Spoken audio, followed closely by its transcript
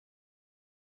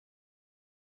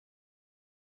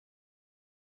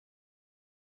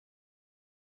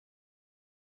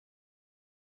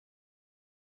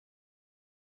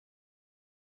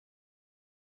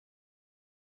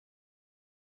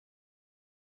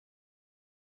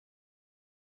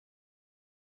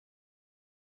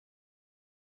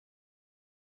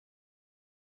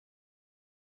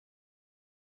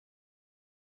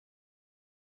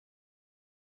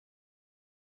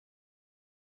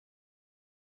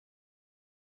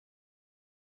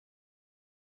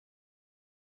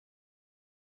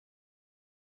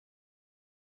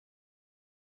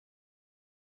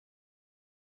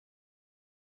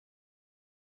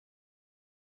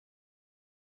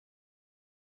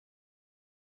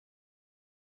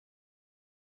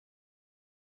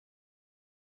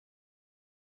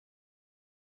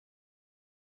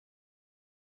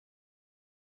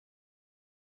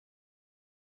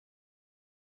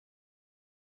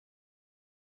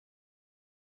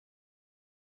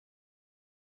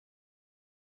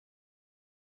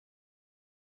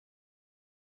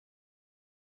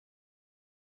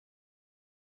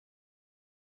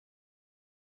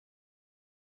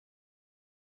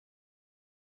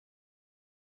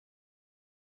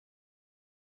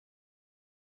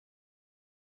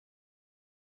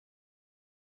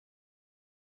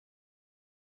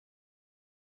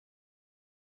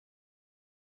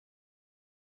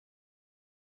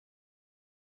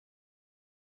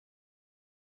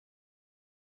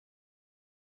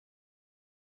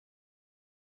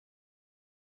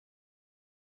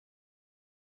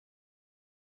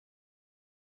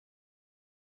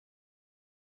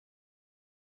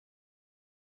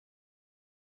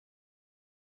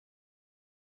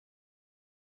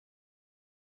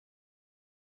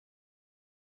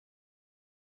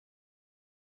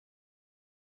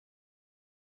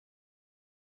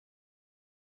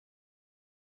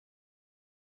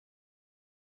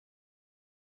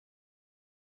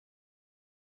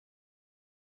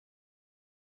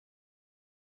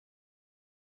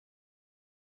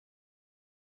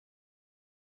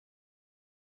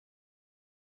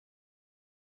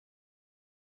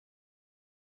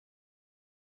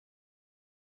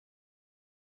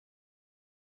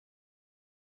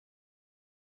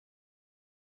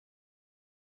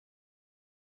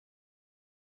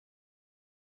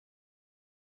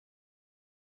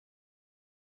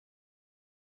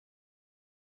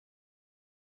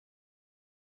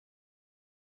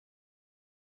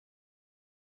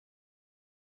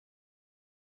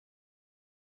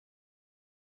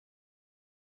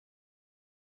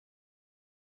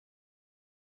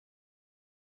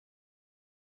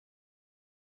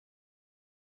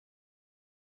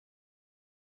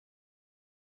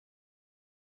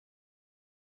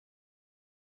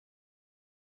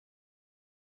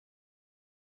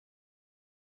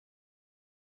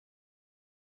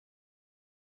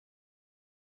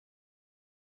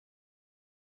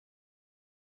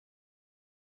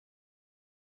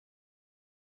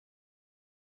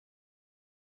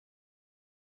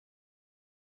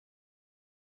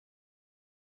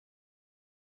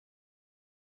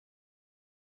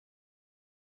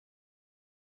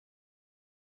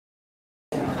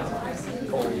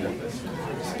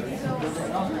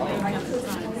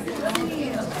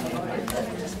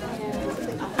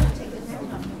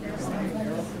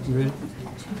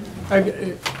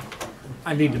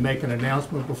I need to make an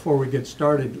announcement before we get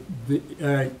started.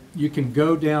 You can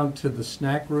go down to the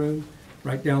snack room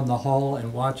right down the hall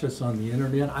and watch us on the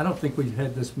internet. I don't think we've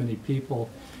had this many people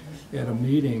at a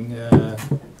meeting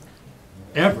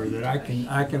ever that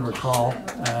I can recall.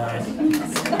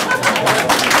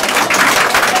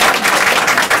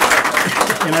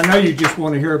 And I know you just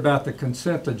want to hear about the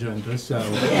consent agenda, so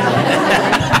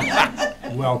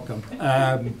welcome.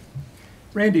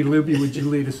 Randy Luby, would you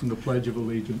lead us in the Pledge of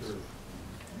Allegiance?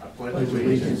 I pledge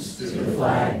allegiance to the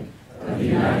flag of the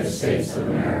United States of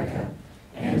America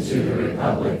and to the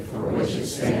republic for which it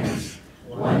stands,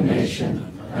 one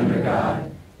nation, under God,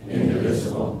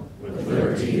 indivisible, with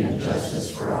liberty and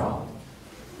justice for all.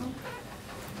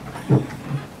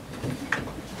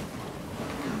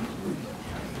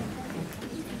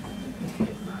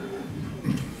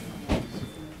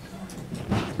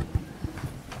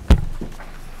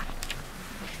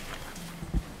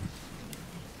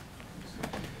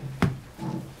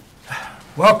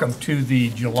 Welcome to the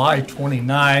July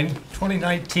 29,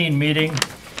 2019 meeting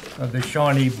of the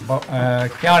Shawnee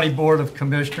County Board of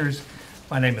Commissioners.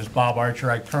 My name is Bob Archer.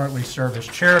 I currently serve as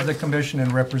chair of the commission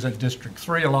and represent District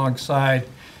 3 alongside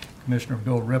Commissioner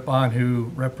Bill Rippon, who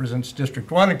represents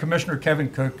District 1, and Commissioner Kevin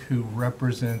Cook, who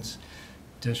represents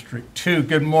District 2.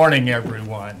 Good morning,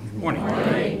 everyone. Good morning. Good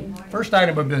morning. First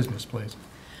item of business, please.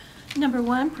 Number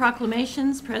 1,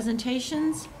 proclamations,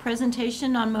 presentations.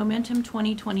 Presentation on Momentum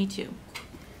 2022.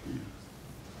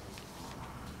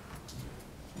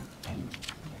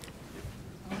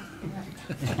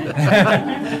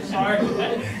 Sorry,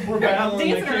 we're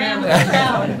battling the camera.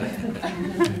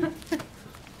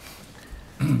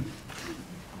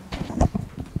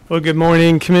 Well, good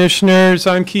morning, commissioners.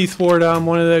 I'm Keith Ward. I'm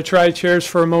one of the tri-chairs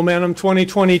for Momentum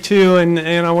 2022, and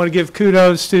I want to give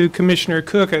kudos to Commissioner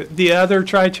Cook, the other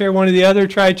tri-chair, one of the other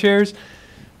tri-chairs,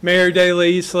 Mayor De La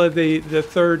Isla, the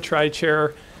third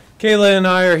tri-chair. Kayla and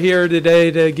I are here today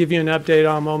to give you an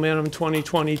update on Momentum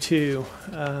 2022.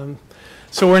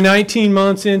 So we're 19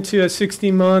 months into a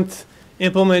 60-month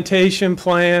implementation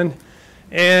plan,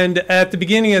 and at the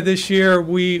beginning of this year,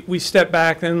 we stepped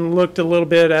back and looked a little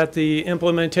bit at the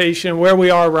implementation, where we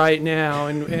are right now,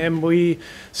 and we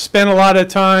spent a lot of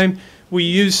time. We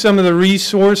used some of the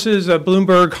resources of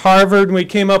Bloomberg Harvard, and we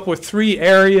came up with 3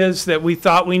 areas that we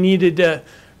thought we needed to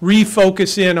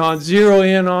refocus in on, zero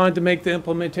in on, to make the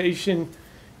implementation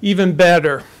even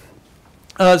better.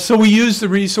 So we used the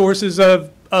resources of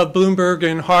Bloomberg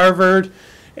and Harvard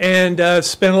and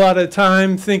spent a lot of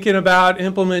time thinking about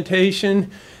implementation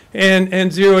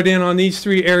and zeroed in on these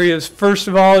 3 areas. First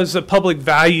of all is the public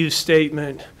value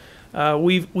statement.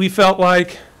 We felt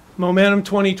like Momentum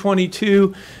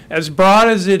 2022, as broad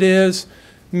as it is,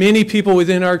 many people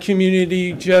within our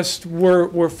community just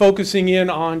were focusing in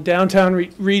on downtown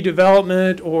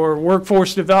redevelopment or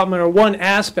workforce development or one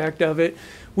aspect of it.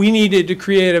 We needed to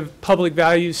create a public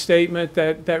value statement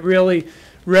that really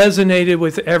resonated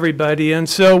with everybody, and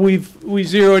so we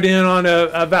zeroed in on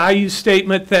a value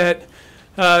statement that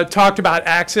talked about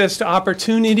access to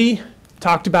opportunity,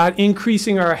 talked about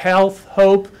increasing our health,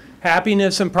 hope,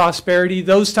 happiness, and prosperity,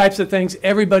 those types of things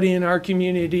everybody in our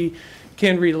community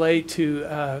can relate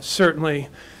to, certainly.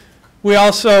 We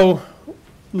also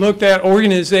looked at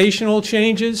organizational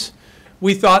changes.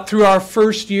 We thought through our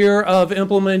first year of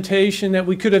implementation that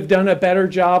we could have done a better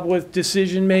job with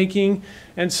decision making,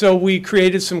 and so we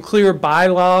created some clear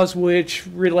bylaws which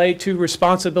relate to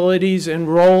responsibilities and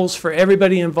roles for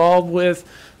everybody involved with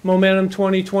Momentum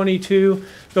 2022.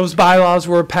 Those bylaws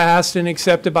were passed and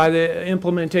accepted by the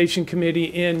implementation committee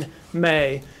in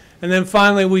May. And then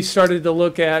finally we started to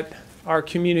look at our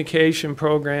communication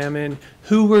program and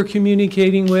who we're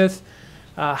communicating with,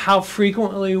 how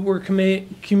frequently we're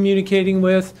communicating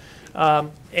with,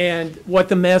 and what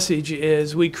the message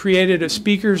is. We created a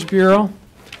speakers bureau.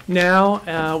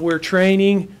 Now we're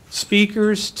training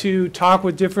speakers to talk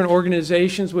with different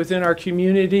organizations within our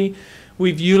community.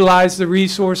 We've utilized the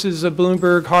resources of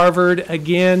Bloomberg Harvard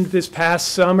again this past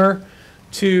summer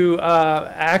to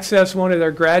access one of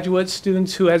their graduate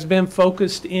students who has been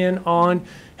focused in on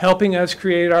helping us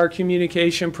create our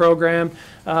communication program,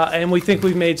 and we think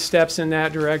we've made steps in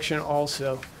that direction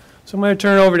also. So I'm going to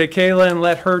turn it over to Kayla and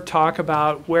let her talk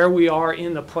about where we are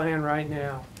in the plan right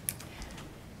now.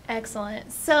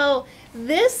 Excellent. So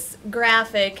this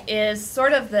graphic is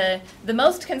sort of the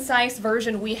most concise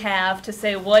version we have to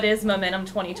say what is Momentum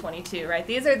 2022, right?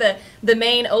 These are the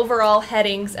main overall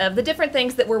headings of the different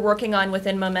things that we're working on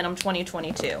within Momentum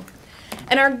 2022.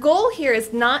 And our goal here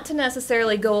is not to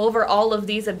necessarily go over all of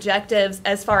these objectives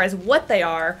as far as what they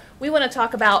are. We want to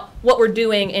talk about what we're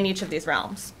doing in each of these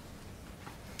realms.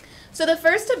 So the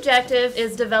first objective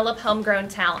is develop homegrown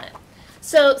talent.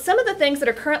 So some of the things that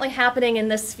are currently happening in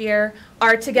this sphere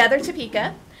are Together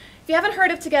Topeka. If you haven't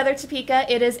heard of Together Topeka,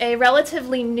 it is a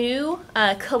relatively new,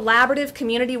 collaborative,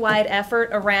 community-wide effort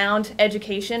around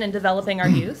education and developing our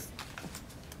youth.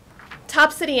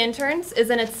 Top City Interns is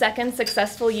in its second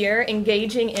successful year,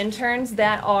 engaging interns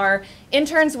that are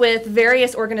interns with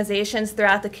various organizations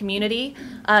throughout the community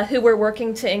who we're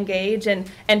working to engage and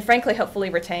frankly, hopefully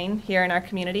retain here in our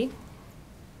community.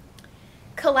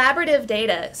 Collaborative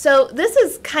data. So this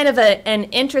is kind of an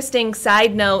interesting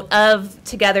side note of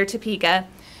Together Topeka.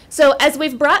 So as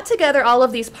we've brought together all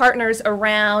of these partners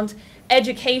around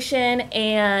education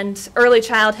and early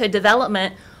childhood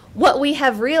development, what we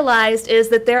have realized is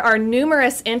that there are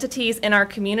numerous entities in our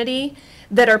community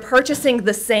that are purchasing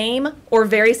the same or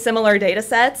very similar data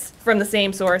sets from the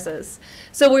same sources.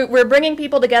 So we're bringing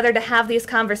people together to have these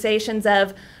conversations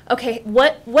of, okay,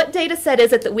 what data set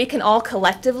is it that we can all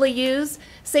collectively use,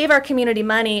 save our community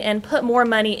money, and put more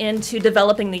money into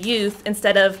developing the youth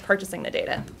instead of purchasing the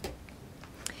data?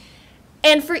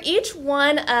 And for each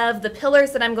one of the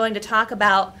pillars that I'm going to talk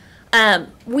about,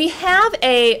 we have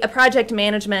a project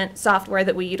management software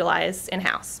that we utilize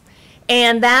in-house.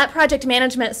 And that project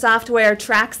management software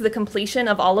tracks the completion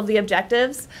of all of the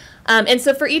objectives. And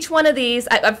so for each one of these,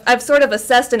 I've sort of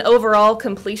assessed an overall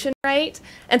completion rate.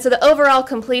 And so the overall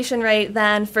completion rate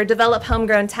then for develop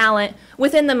homegrown talent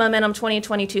within the Momentum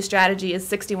 2022 strategy is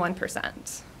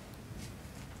 61%.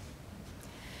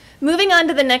 Moving on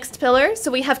to the next pillar,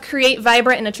 so we have create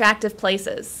vibrant and attractive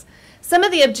places. Some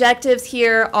of the objectives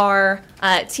here are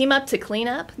Team Up to Clean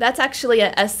Up. That's actually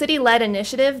a city-led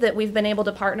initiative that we've been able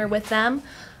to partner with them.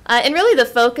 And really the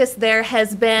focus there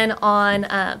has been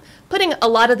on putting a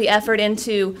lot of the effort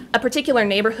into a particular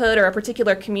neighborhood or a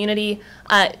particular community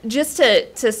just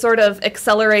to sort of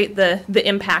accelerate the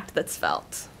impact that's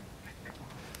felt.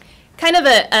 Kind of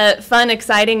a fun,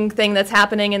 exciting thing that's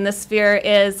happening in this sphere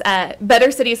is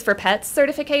Better Cities for Pets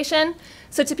certification.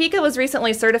 So Topeka was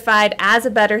recently certified as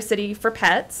a Better City for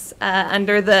Pets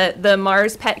under the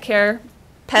Mars Pet Care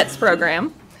Pets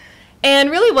program.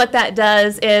 And really what that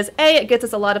does is, A, it gets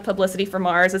us a lot of publicity for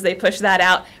Mars as they push that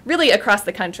out really across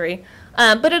the country.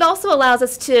 But it also allows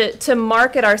us to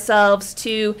market ourselves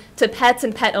to pets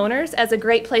and pet owners as a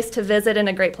great place to visit and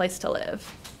a great place to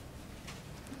live.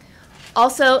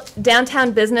 Also,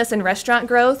 downtown business and restaurant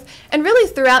growth, and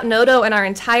really throughout NODO and our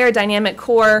entire dynamic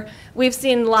core, we've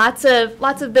seen lots of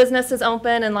businesses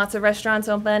open and lots of restaurants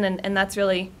open, and that's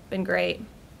really been great.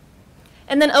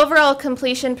 And then overall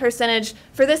completion percentage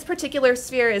for this particular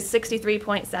sphere is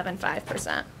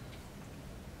 63.75%.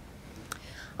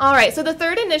 All right, so the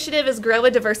third initiative is grow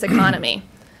a diverse economy.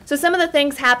 So some of the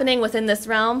things happening within this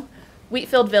realm,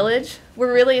 Wheatfield Village.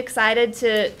 We're really excited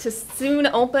to soon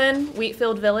open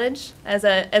Wheatfield Village as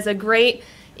a great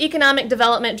economic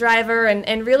development driver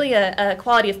and really a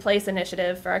quality of place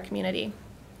initiative for our community.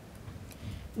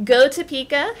 Go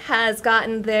Topeka has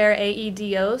gotten their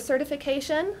AEDO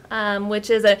certification, which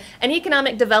is an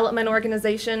economic development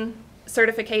organization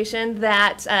certification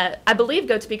that I believe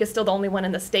Go Topeka is still the only one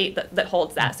in the state that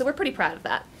holds that, so we're pretty proud of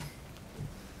that.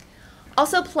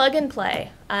 Also, Plug and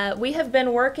Play. We have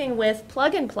been working with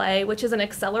Plug and Play, which is an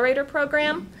accelerator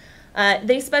program.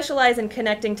 They specialize in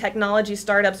connecting technology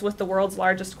startups with the world's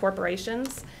largest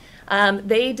corporations.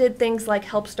 They did things like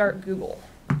help start Google,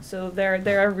 so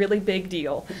they're a really big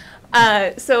deal.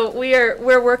 So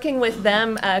we're working with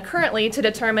them currently to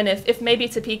determine if maybe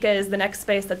Topeka is the next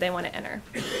space that they want to enter.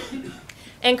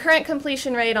 And current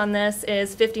completion rate on this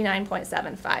is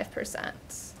 59.75%.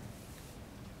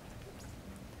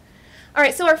 All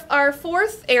right, so our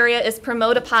fourth area is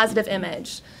promote a positive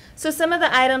image. So some of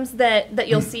the items that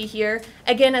you'll see here,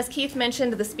 again, as Keith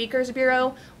mentioned, the Speakers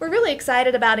Bureau, we're really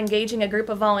excited about engaging a group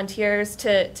of volunteers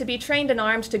to be trained and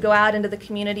armed to go out into the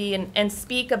community and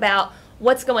speak about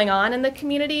what's going on in the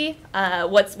community,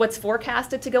 what's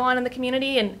forecasted to go on in the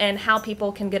community, and how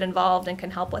people can get involved and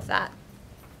can help with that.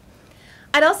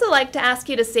 I'd also like to ask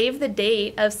you to save the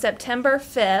date of September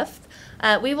 5th.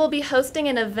 We will be hosting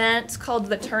an event called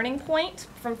The Turning Point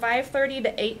from 5:30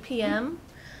 to 8 p.m.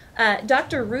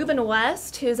 Dr. Reuben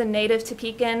West, who's a native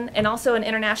Topekan and also an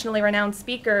internationally renowned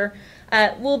speaker,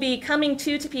 will be coming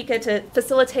to Topeka to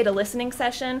facilitate a listening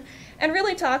session and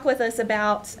really talk with us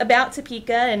about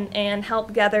Topeka and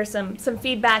help gather some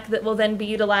feedback that will then be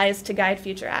utilized to guide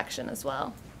future action as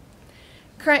well.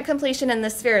 Current completion in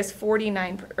this sphere is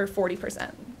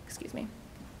 40%, excuse me.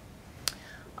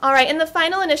 All right, and the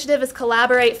final initiative is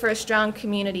collaborate for a strong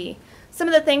community. Some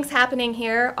of the things happening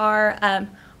here are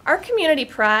our community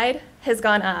pride has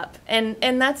gone up,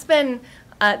 and that's been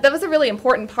That was a really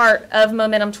important part of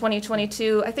Momentum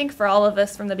 2022, I think for all of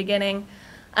us from the beginning.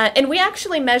 And we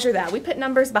actually measure that. We put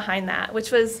numbers behind that,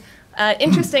 which was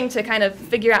interesting to kind of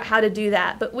figure out how to do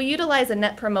that. But we utilize a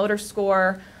Net Promoter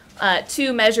Score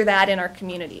to measure that in our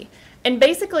community. And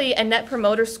basically, a Net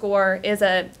Promoter Score is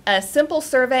a simple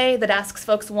survey that asks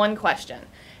folks one question.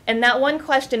 And that one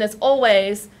question is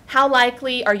always, how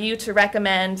likely are you to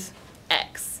recommend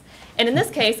X? And in this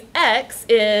case, X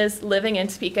is living in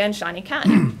Topeka and Shawnee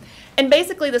County. And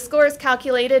basically, the score is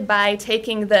calculated by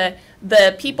taking the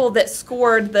people that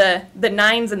scored the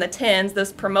 9s and the 10s,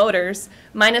 those promoters,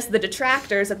 minus the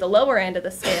detractors at the lower end of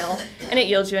the scale, and it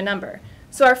yields you a number.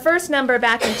 So our first number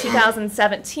back in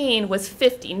 2017 was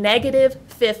 50, negative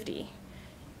 50.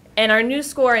 And our new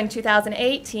score in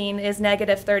 2018 is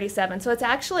negative 37. So it's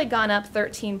actually gone up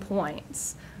 13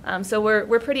 points. So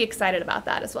we're pretty excited about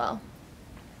that as well.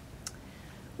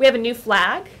 We have a new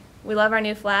flag. We love our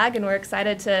new flag, and we're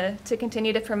excited to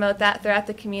continue to promote that throughout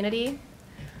the community.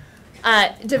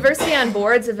 Diversity on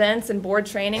boards, events, and board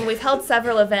training. We've held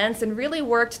several events and really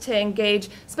worked to engage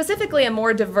specifically a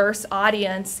more diverse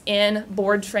audience in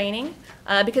board training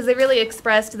because they really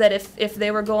expressed that if they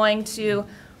were going to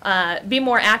be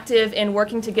more active in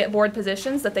working to get board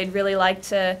positions, that they'd really like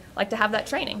to have that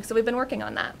training. So we've been working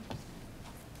on that.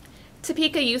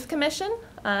 Topeka Youth Commission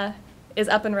is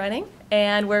up and running,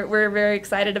 and we're very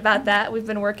excited about that. We've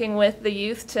been working with the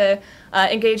youth to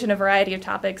engage in a variety of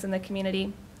topics in the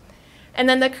community. And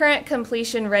then the current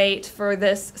completion rate for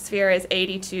this sphere is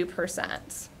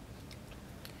 82%.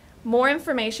 More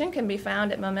information can be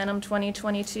found at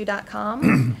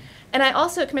momentum2022.com. And I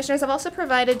also, Commissioners, I've also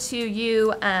provided to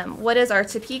you what is our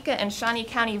Topeka and Shawnee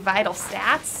County vital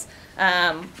stats.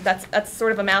 That's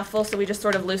sort of a mouthful, so we just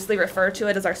sort of loosely refer to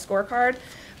it as our scorecard.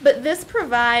 But this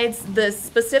provides the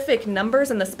specific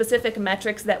numbers and the specific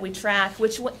metrics that we track,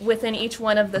 which within each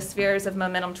one of the spheres of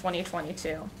Momentum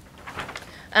 2022.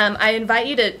 I invite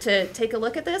you to take a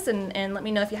look at this and let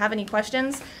me know if you have any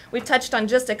questions. We've touched on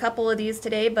just a couple of these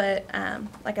today, but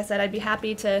like I said, I'd be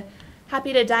happy to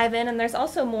dive in. And there's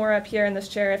also more up here in this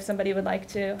chair if somebody would like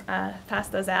to pass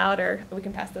those out, or we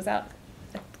can pass those out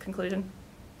at the conclusion.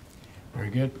 Very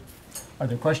good. Are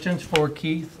there questions for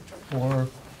Keith or?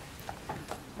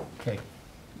 Okay.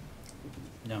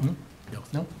 No.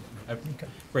 No? I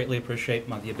greatly appreciate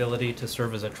the ability to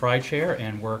serve as a tri-chair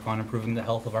and work on improving the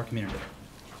health of our community.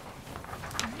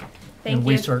 Thank And you.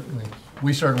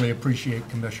 we certainly appreciate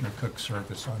Commissioner Cook's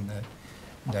service on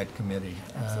that committee.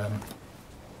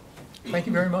 Thank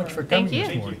you very much for coming Thank you.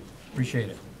 this morning. Appreciate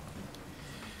it.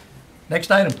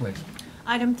 Next item, please.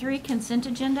 Item 3, consent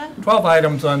agenda. 12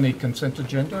 items on the consent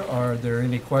agenda. Are there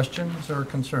any questions or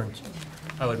concerns?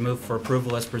 I would move for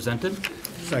approval as presented.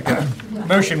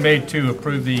 Motion made to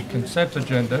approve the consent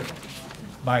agenda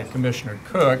by Commissioner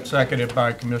Cook, seconded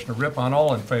by Commissioner Rippon.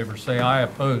 All in favor say aye.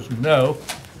 Opposed, no.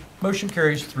 Motion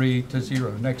carries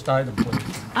 3-0. Next item, please.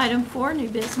 Item 4, new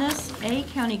business. A,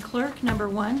 County Clerk, number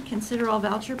 1, consider all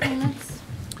voucher payments.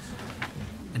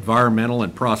 Environmental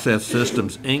and Process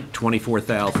Systems, Inc.,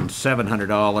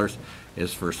 $24,700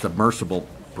 is for submersible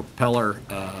propeller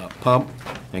pump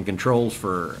and controls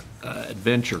for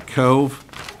Adventure Cove.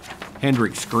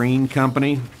 Hendrick Screen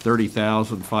Company,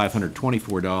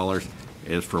 $30,524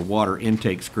 is for water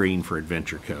intake screen for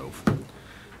Adventure Cove.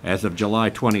 As of July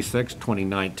 26,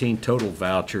 2019, total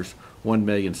vouchers,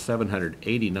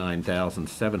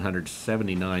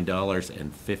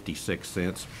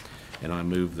 $1,789,779.56. And I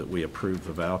move that we approve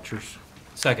the vouchers.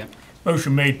 Second.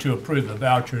 Motion made to approve the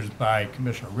vouchers by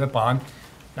Commissioner Rippon.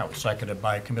 That was seconded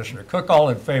by Commissioner Cook. All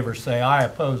in favor say aye.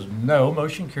 Opposed, no.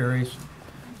 Motion carries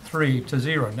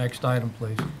 3-0. Next item,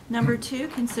 please. Number 2,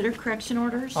 consider correction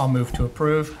orders. I'll move to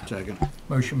approve. Second.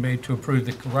 Motion made to approve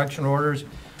the correction orders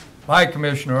by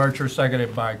Commissioner Archer,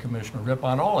 seconded by Commissioner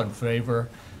Rippon. All in favor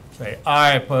say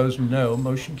aye. Opposed, no.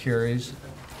 Motion carries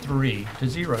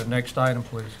 3-0. Next item,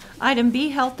 please. Item B,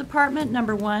 Health Department,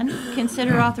 number 1,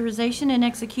 consider authorization and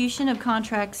execution of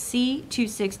contract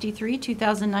C-263,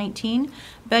 2019,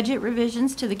 budget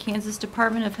revisions to the Kansas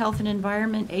Department of Health and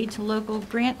Environment Aid to Local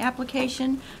grant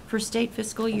application for state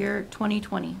fiscal year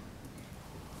 2020.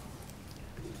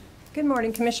 Good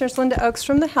morning, Commissioners. Linda Oakes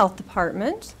from the Health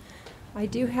Department. I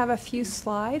do have a few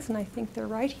slides, and I think they're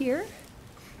right here.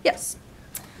 Yes.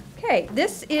 Okay,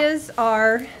 this is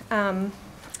our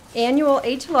annual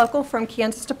Aid to Local from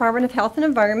Kansas Department of Health and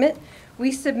Environment.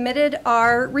 We submitted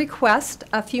our request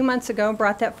a few months ago and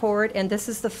brought that forward, and this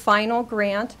is the final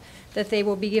grant that they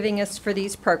will be giving us for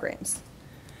these programs.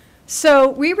 So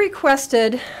we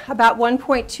requested about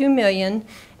 1.2 million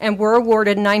and were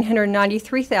awarded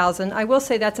 993,000. I will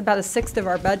say that's about a sixth of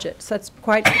our budget, so it's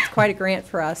quite a grant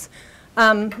for us.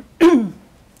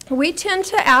 We tend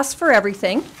to ask for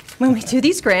everything when we do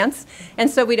these grants, and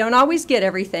so we don't always get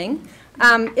everything.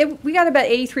 We got about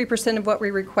 83% of what we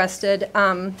requested.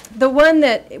 The one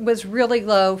that was really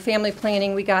low, family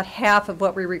planning, we got half of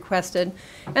what we requested.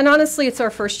 And honestly, it's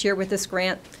our first year with this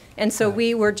grant, and so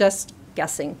we were just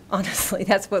guessing, honestly.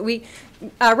 That's what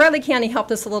Riley County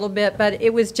helped us a little bit, but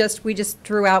it was just, we just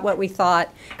drew out what we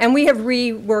thought. And we have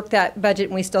reworked that budget,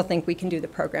 and we still think we can do the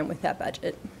program with that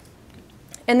budget.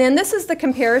 And then this is the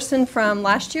comparison from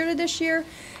last year to this year.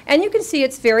 And you can see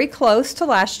it's very close to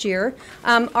last year.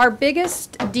 Our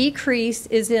biggest decrease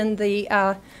is in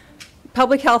the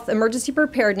public health emergency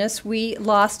preparedness. We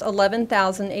lost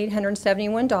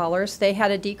 $11,871. They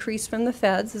had a decrease from the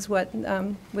feds, is what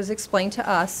was explained to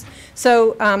us.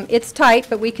 So it's tight,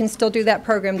 but we can still do that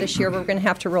program this year. We're going to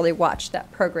have to really watch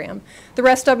that program. The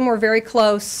rest of them were very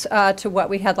close to what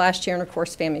we had last year, and of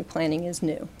course, family planning is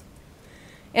new.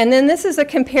 And then this is a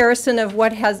comparison of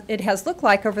what it has looked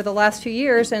like over the last few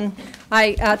years, and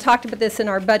I talked about this in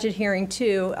our budget hearing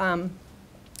too.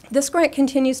 This grant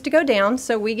continues to go down,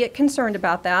 so we get concerned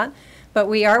about that, but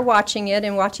we are watching it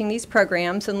and watching these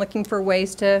programs and looking for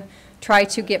ways to try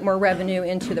to get more revenue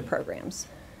into the programs.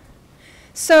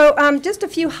 So just a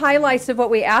few highlights of what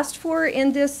we asked for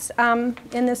in this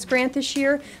grant this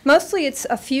year. Mostly it's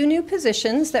a few new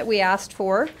positions that we asked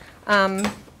for.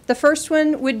 The first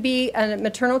one would be a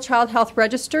maternal child health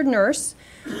registered nurse.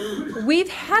 We've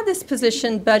had this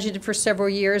position budgeted for several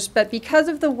years, but because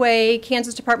of the way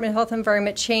Kansas Department of Health and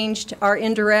Environment changed our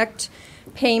indirect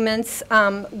payments,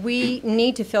 we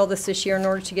need to fill this year in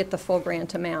order to get the full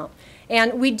grant amount.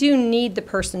 And we do need the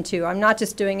person too. I'm not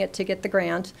just doing it to get the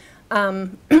grant.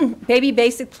 Baby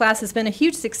Basic class has been a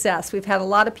huge success. We've had a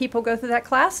lot of people go through that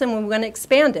class, and we want to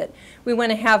expand it. We want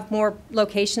to have more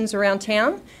locations around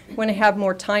town. We want to have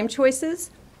more time choices.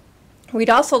 We'd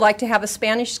also like to have a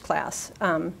Spanish class.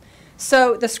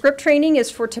 So the script training is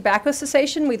for tobacco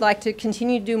cessation. We'd like to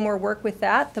continue to do more work with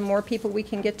that. The more people we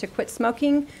can get to quit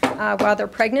smoking while they're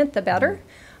pregnant, the better.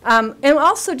 And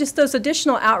also just those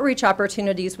additional outreach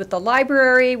opportunities with the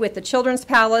library, with the Children's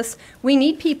Palace. We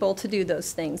need people to do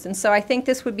those things. And so I think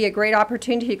this would be a great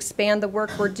opportunity to expand the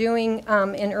work we're doing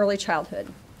in early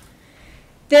childhood.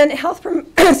 Then health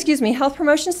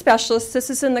promotion specialists. This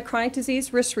is in the chronic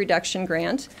disease risk reduction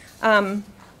grant.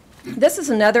 This is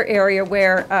another area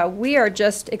where we are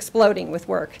just exploding with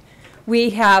work.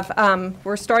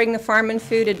 We're starting the Farm and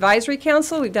Food Advisory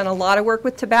Council. We've done a lot of work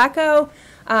with tobacco,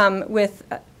 with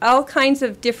all kinds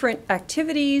of different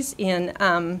activities in,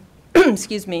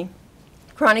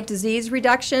 chronic disease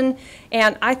reduction.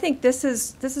 And I think this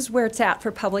is where it's at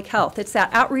for public health. It's that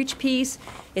outreach piece.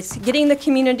 It's getting the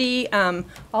community.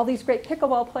 All these great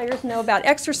pickleball players know about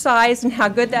exercise and how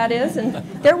good that is, and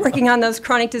they're working on those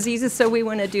chronic diseases, so we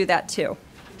want to do that too.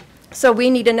 So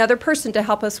we need another person to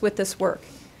help us with this work.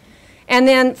 And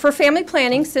then for family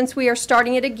planning, since we are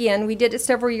starting it again, we did it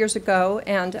several years ago,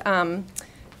 and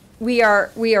we are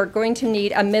going to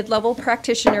need a mid-level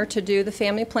practitioner to do the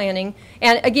family planning.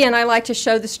 And again, I like to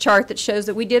show this chart that shows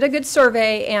that we did a good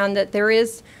survey and that there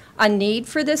is a need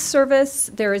for this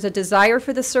service. There is a desire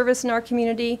for this service in our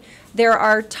community. There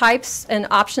are types and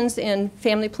options in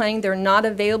family planning that are not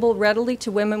available readily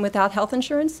to women without health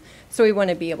insurance, so we want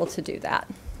to be able to do that.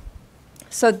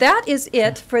 So that is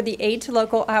it for the aid to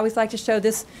local. I always like to show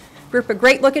this group of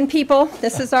great-looking people.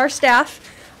 This is our staff.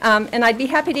 And I'd be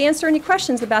happy to answer any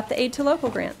questions about the aid to local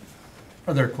grant.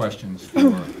 Are there questions for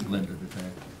Linda today?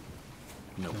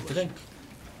 No Today.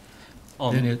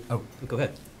 Go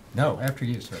ahead. No, after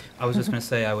you, sir. I was just going to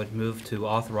say I would move to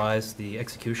authorize the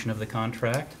execution of the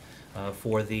contract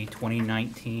for the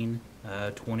 2019,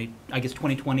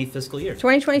 2020 fiscal year.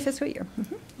 2020 fiscal year.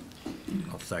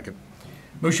 I'll second.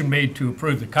 Motion made to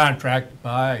approve the contract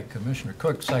by Commissioner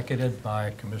Cook, seconded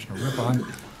by Commissioner Rippon.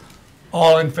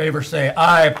 All in favor say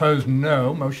aye, opposed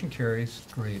no. Motion carries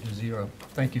 3-0.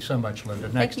 Thank you so much,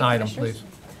 Linda. Next you, item, Commissioners.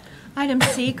 please. Item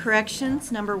C, corrections.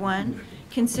 Number 1,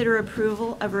 consider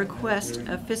approval of request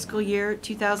of fiscal year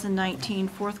 2019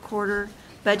 fourth quarter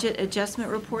budget adjustment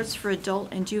reports for adult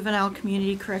and juvenile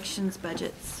community corrections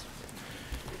budgets.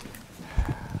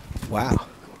 Wow.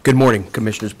 Good morning,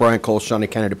 Commissioners. Brian Cole, Shawnee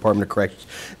County Department of Corrections.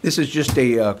 This is just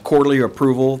a quarterly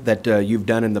approval that you've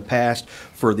done in the past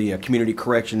for the community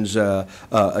corrections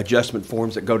adjustment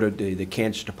forms that go to the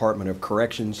Kansas Department of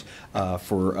Corrections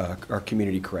for our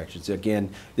community corrections.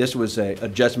 Again, this was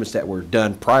adjustments that were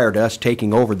done prior to us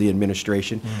taking over the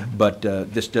administration, but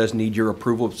this does need your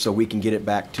approval so we can get it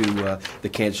back to the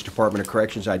Kansas Department of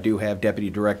Corrections. I do have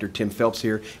Deputy Director Tim Phelps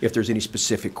here if there's any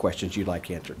specific questions you'd like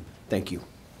answered. Thank you.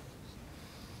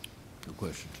 No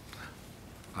questions.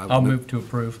 I'll move to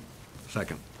approve.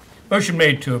 Second. Motion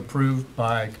made to approve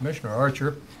by Commissioner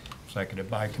Archer, seconded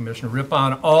by Commissioner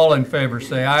Rippon. All in favor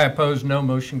say aye. Opposed, no.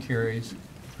 Motion carries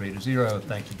 3-0.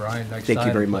 Thank you, Brian. Next item, Thank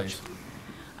you very much. please.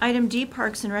 Item D,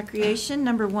 Parks and Recreation.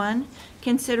 Number 1,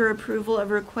 consider approval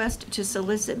of request to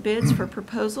solicit bids for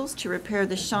proposals to repair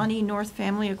the Shawnee North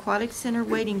Family Aquatic Center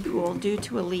wading pool due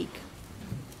to a leak.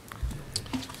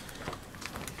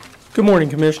 Good morning,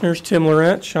 Commissioners. Tim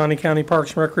Laurent, Shawnee County Parks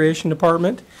and Recreation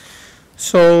Department.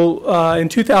 So in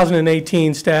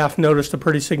 2018, staff noticed a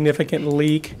pretty significant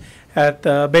leak at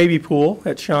the baby pool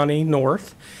at Shawnee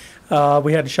North.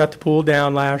 We had to shut the pool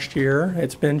down last year.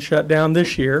 It's been shut down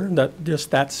this year,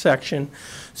 just that section.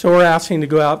 So we're asking to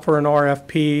go out for an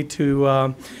RFP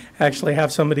to actually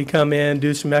have somebody come in,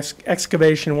 do some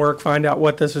excavation work, find out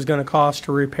what this is going to cost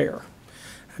to repair.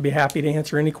 I'd be happy to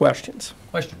answer any questions.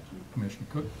 Questions? Commissioner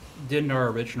Cook? Didn't our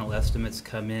original estimates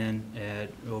come in at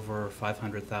over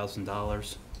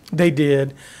 $500,000? They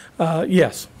did,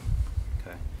 yes.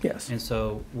 Okay. Yes. And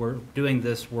so we're doing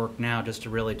this work now just to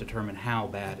really determine how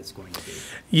bad it's going to be.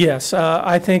 Yes,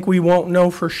 I think we won't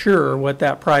know for sure what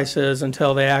that price is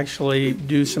until they actually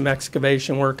do some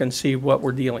excavation work and see what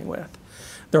we're dealing with.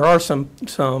 There are some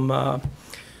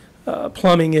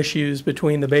plumbing issues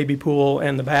between the baby pool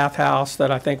and the bathhouse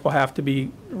that I think will have to be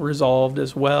resolved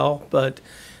as well. But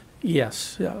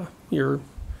yes, I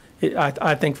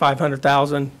think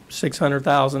 500,000,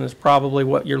 600,000 is probably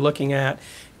what you're looking at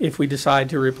if we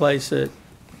decide to replace it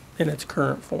in its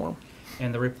current form.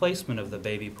 And the replacement of the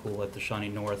baby pool at the Shawnee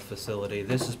North facility,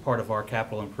 this is part of our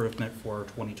capital improvement for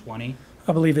 2020.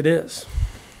 I believe it is.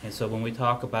 And so when we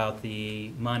talk about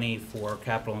the money for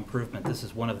capital improvement, this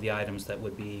is one of the items that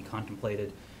would be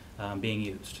contemplated being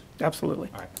used.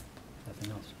 Absolutely. All right, nothing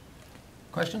else.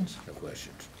 Questions? No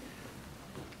questions.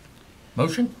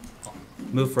 Motion?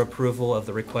 Move for approval of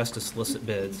the request to solicit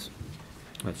bids.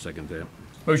 I'd second that.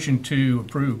 Motion to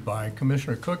approve by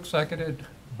Commissioner Cook, seconded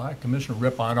by Commissioner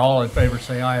Rippon. All in favor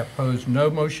say aye. Opposed, no.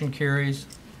 Motion carries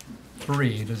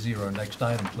 3-0. Next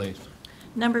item, please.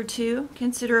 Number 2,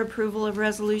 consider approval of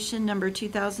resolution number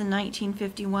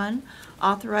 2019-51,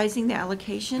 authorizing the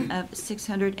allocation of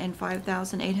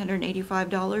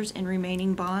 $605,885 in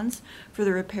remaining bonds for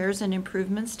the repairs and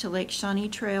improvements to Lake Shawnee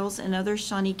trails and other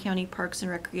Shawnee County parks and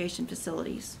recreation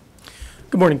facilities.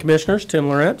 Good morning, Commissioners. Tim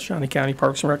Laurent, Shawnee County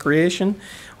Parks and Recreation.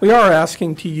 We are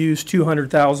asking to use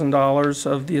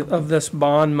 $200,000 of this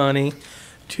bond money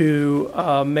to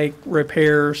make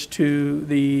repairs to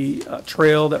the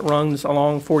trail that runs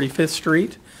along 45th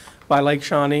Street by Lake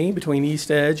Shawnee between East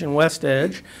Edge and West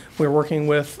Edge. We're working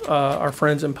with our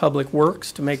friends in Public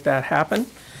Works to make that happen.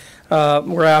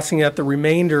 We're asking that the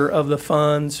remainder of the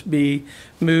funds be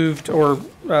moved or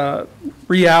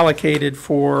reallocated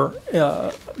for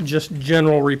just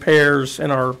general repairs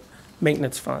in our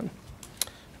maintenance fund.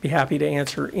 Be happy to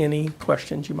answer any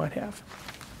questions you might have.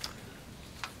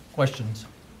 Questions?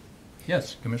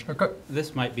 Yes, Commissioner Cook.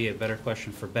 This might be a better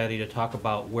question for Betty to talk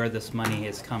about where this money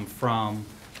has come from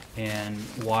and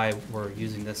why we're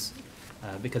using this,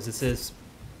 because this is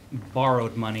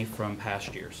borrowed money from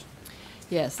past years.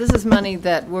 Yes, this is money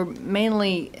that we're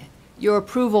mainly, your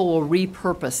approval will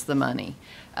repurpose the money.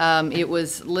 It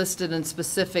was listed in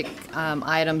specific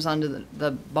items under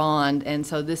the bond, and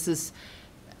so this is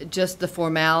just the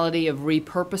formality of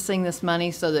repurposing this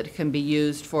money so that it can be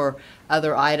used for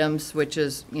other items, which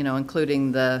is, you know,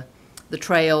 including the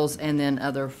trails and then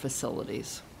other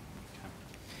facilities.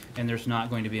 And there's not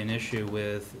going to be an issue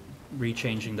with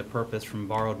rechanging the purpose from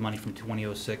borrowed money from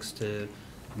 2006 to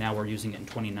now we're using it in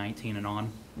 2019 and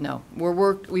on? No,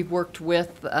 we've worked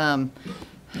with Bob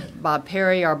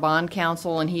Perry, our bond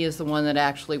counsel, and he is the one that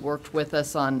actually worked with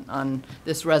us on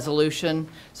this resolution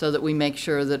so that we make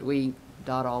sure that we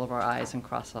dot all of our I's and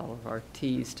cross all of our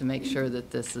T's to make sure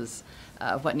that this is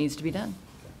what needs to be done.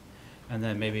 And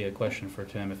then maybe a question for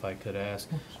Tim, if I could ask,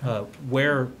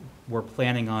 where we're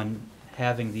planning on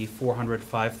having the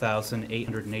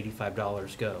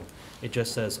 $405,885 go? It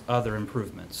just says other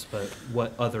improvements, but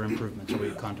what other improvements are we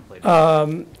contemplating?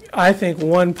 I think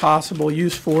one possible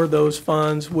use for those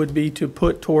funds would be to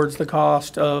put towards the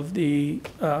cost of the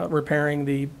repairing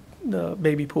the the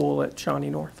baby pool at Shawnee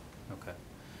North. Okay.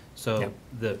 So Yep.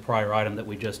 the prior item that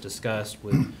we just discussed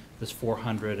with this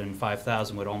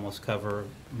 405,000 would almost cover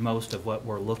most of what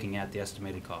we're looking at, the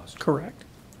estimated cost. Correct.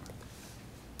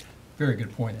 Very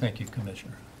good point. Thank you,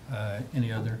 Commissioner.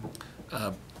 Any other?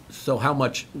 So how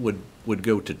much would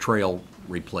go to trail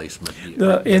replacement?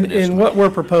 In estimate? what we're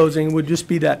proposing would just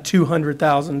be that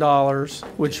 $200,000,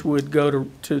 which would go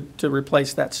to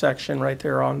replace that section right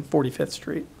there on 45th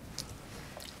Street.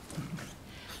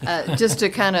 Just to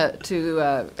kind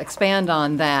of expand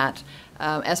on that,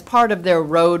 as part of their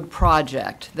road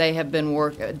project, they have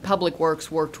been Public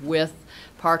Works worked with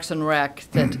Parks and Rec,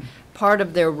 that part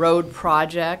of their road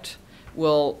project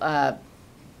will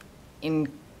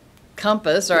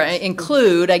encompass or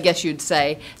include, I guess you'd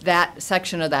say, that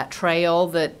section of that trail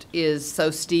that is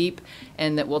so steep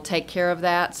and that will take care of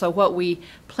that. So what we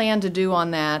plan to do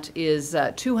on that is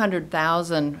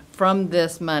 $200,000 from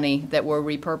this money that we're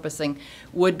repurposing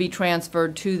would be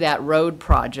transferred to that road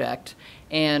project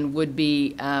and would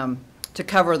be to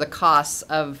cover the costs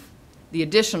of the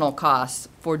additional costs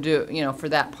for for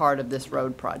that part of this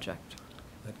road project.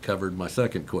 That covered my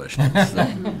second question. So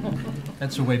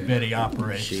That's the way Betty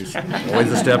operates. she's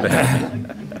always a step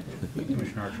ahead.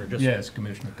 Commissioner Archer, just Yes,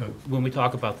 Commissioner Cook. when we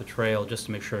talk about the trail, just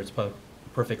to make sure it's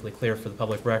perfectly clear for the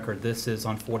public record, this is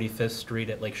on 45th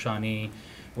Street at Lake Shawnee,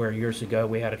 where years ago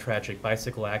we had a tragic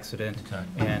bicycle accident, Okay.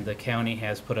 and the county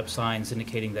has put up signs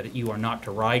indicating that you are not to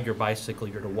ride your bicycle,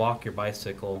 you're to walk your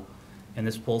bicycle, and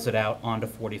this pulls it out onto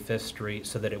 45th Street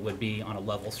so that it would be on a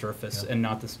level surface Yeah. and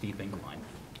not the steep incline.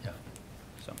 Yeah.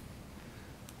 So,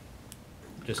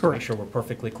 just to make Correct. sure we're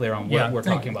perfectly clear on Yeah, what we're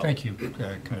talking about. Thank you,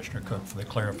 Commissioner Cook, for the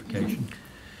clarification.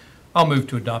 I'll move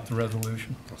to adopt the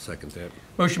resolution. I'll second that.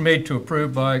 Motion made to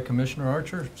approve by Commissioner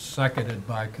Archer, seconded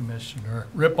by Commissioner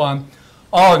Rippon.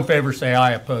 All in favor say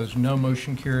aye, opposed no.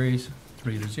 Motion carries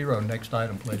 3-0. Next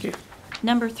item, please.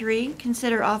 Number 3,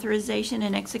 consider authorization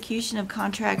and execution of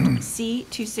Contract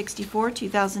C-264,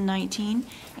 2019,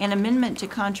 and amendment to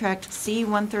Contract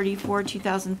C-134,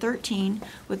 2013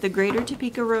 with the Greater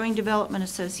Topeka Rowing Development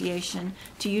Association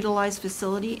to utilize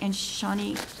facility in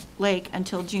Shawnee Lake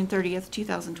until June 30th,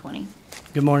 2020.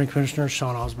 Good morning, Commissioners.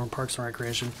 Sean Osborne, Parks and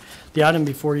Recreation. The item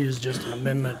before you is just an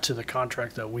amendment to the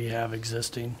contract that we have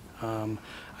existing.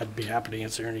 I'd be happy to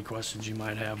answer any questions you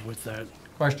might have with that.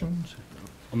 Questions?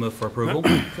 I'll move for approval.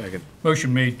 Second.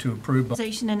 Motion made to approve by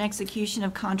Authorization and execution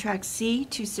of Contract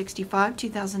C-265,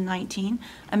 2019,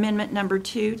 Amendment Number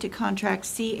 2 to Contract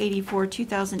C-84,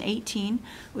 2018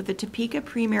 with the Topeka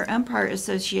Premier Umpire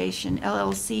Association,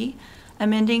 LLC,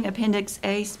 amending Appendix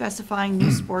A specifying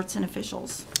new sports and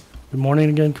officials. Good morning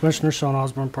again, Commissioner. Sean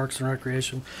Osborne, Parks and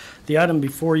Recreation. The item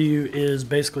before you is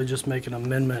basically just make an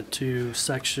amendment to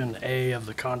Section A of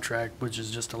the contract, which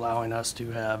is just allowing us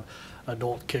to have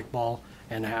adult kickball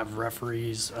and have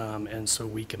referees, and so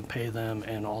we can pay them,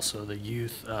 and also the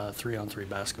youth 3-on-3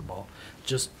 basketball.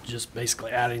 Just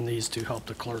basically adding these to help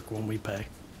the clerk when we pay.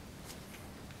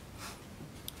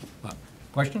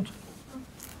 questions?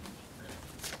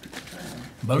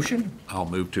 Motion? I'll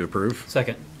move to approve.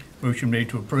 Second. Motion made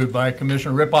to approve by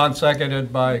Commissioner Rippon,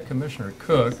 seconded by Commissioner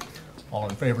Cook. All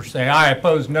in favor say aye,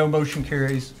 opposed no. Motion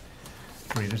carries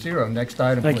 3-0. Next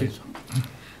item, Thank you. please.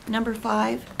 Number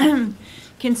 5,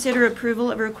 consider approval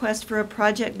of a request for a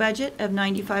project budget of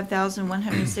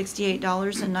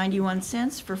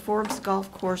 $95,168.91 for Forbes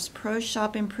Golf Course Pro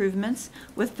Shop improvements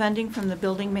with funding from the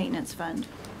Building Maintenance Fund.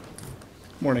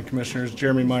 Morning, Commissioners.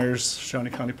 Jeremy Myers,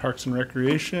 Shawnee County Parks and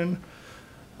Recreation.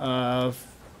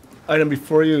 Item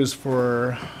before you is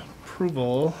for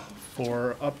approval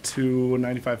for up to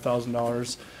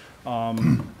 $95,000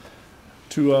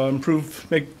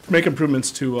 to make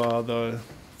improvements to the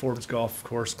Forbes Golf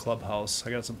Course Clubhouse. I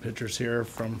got some pictures here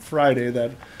from Friday that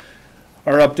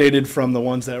are updated from the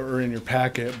ones that were in your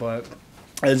packet, but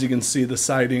as you can see, the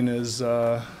siding is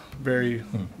very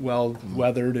well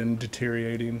weathered and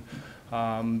deteriorating.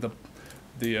 The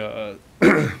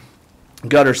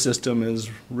gutter system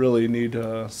is really need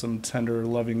some tender,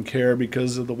 loving care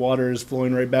because of the water is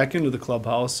flowing right back into the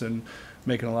clubhouse and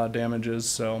making a lot of damages.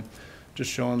 So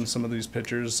just showing some of these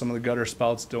pictures, some of the gutter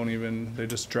spouts they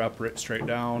just drop right straight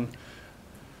down.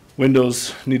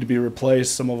 Windows need to be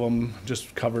replaced, some of them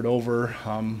just covered over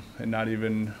and not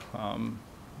even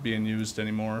being used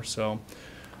anymore. So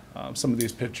some of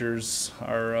these pictures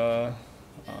are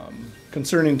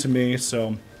concerning to me.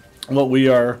 So what we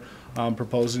are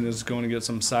proposing is going to get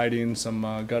some siding, some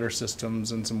gutter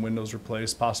systems, and some windows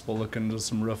replaced, possible look into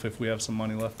some roof if we have some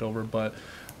money left over, but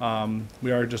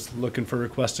we are just looking for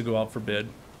requests to go out for bid.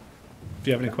 If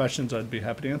you have any questions, I'd be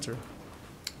happy to answer.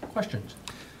 Questions?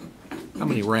 How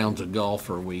many rounds of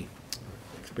golf are we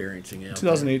experiencing out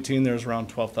there? 2018, there's around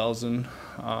 12,000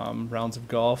 rounds of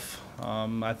golf.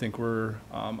 I think we're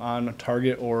on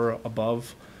target or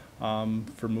above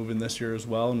for moving this year as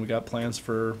well, and we got plans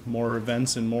for more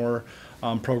events and more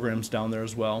programs down there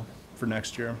as well for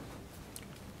next year.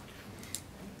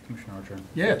 Commissioner Archer.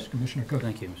 Yes, Commissioner Cook.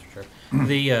 Thank you, Mr. Chair.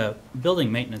 The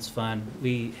building maintenance fund,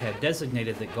 we had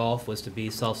designated that golf was to be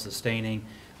self-sustaining.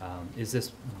 Is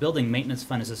this building maintenance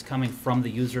fund, is this coming from the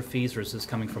user fees, or is this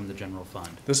coming from the general fund?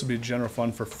 This would be general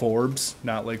fund for Forbes,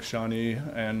 not Lake Shawnee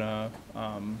and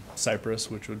Cypress,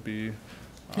 which would be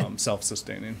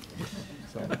self-sustaining.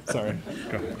 So, sorry.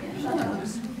 Go ahead.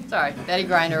 Sorry, Betty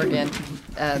Griner again,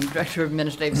 Director of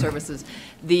Administrative Services.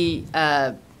 The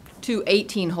two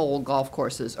 18-hole golf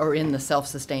courses are in the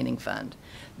self-sustaining fund.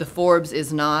 The Forbes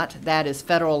is not. That is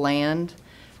federal land.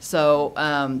 So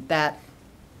that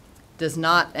does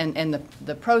not, and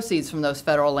the proceeds from those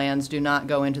federal lands do not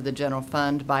go into the general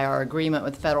fund. By our agreement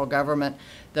with the federal government,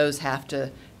 those have to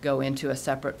go into a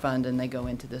separate fund, and they go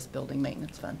into this building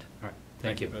maintenance fund. All right,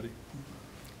 thank you. Betty.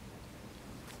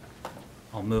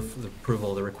 I'll move for the approval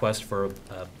of the request for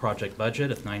a project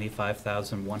budget of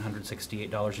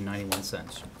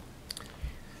 $95,168.91.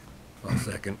 I'll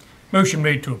second. Motion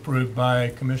made to approve by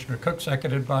Commissioner Cook,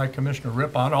 seconded by Commissioner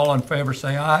Rippon. All in favor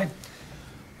say aye.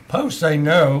 Opposed say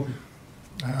no.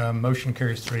 Motion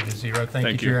carries 3-0. Thank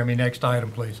you, Jeremy. Next item,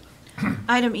 please.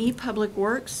 Item E, Public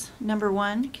Works. Number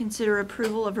 1, consider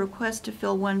approval of request to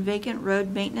fill one vacant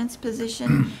road maintenance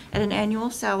position at an annual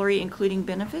salary including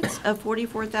benefits of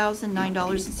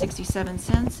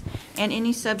 $44,009.67 and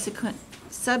any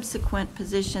subsequent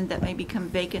position that may become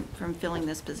vacant from filling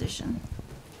this position.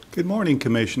 Good morning,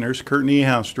 Commissioners. Kurt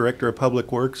Niehaus, Director of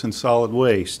Public Works and Solid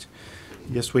Waste.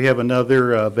 Yes, we have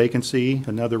another vacancy,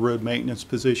 another road maintenance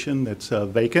position that's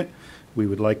vacant. We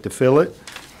would like to fill it.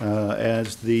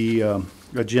 As the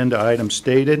agenda item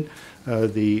stated,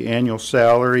 the annual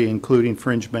salary, including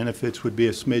fringe benefits, would be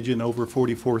a smidgen over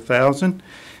 $44,000.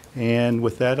 And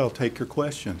with that, I'll take your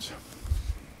questions.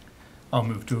 I'll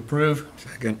move to approve.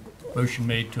 Second. Motion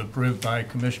made to approve by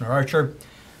Commissioner Archer,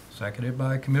 seconded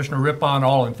by Commissioner Rippon.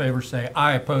 All in favor say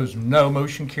aye. Opposed, no.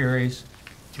 Motion carries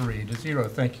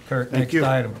 3-0. Thank you, Kurt. Thank you. Next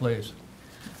item, please.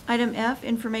 Item F,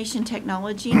 Information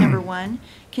Technology. Number 1,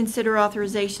 consider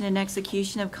authorization and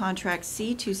execution of Contract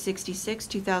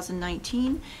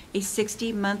C-266-2019, a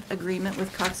 60-month agreement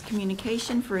with Cox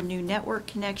Communication for a new network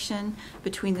connection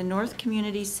between the North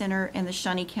Community Center and the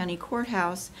Shawnee County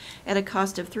Courthouse at a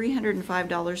cost of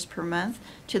 $305 per month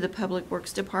to the Public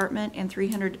Works Department and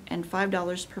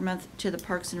 $305 per month to the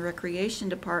Parks and Recreation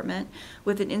Department,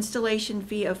 with an installation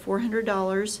fee of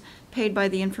 $400 paid by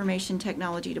the Information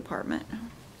Technology Department.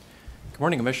 Good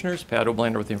morning, Commissioners. Pat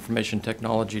Oblander with the Information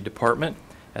Technology Department.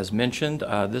 As mentioned,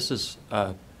 this is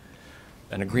an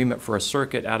agreement for a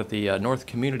circuit out at the North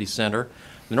Community Center.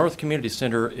 The North Community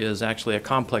Center is actually a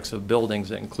complex of buildings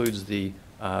that includes the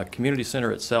Community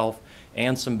Center itself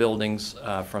and some buildings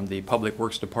from the Public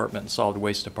Works Department and Solid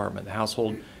Waste Department. The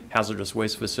Household Hazardous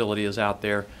Waste Facility is out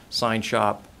there, sign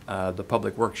shop, the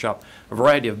Public Works Shop. A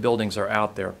variety of buildings are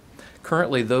out there.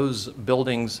 Currently, those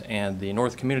buildings and the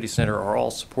North Community Center are all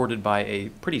supported by a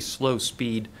pretty slow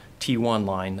speed T1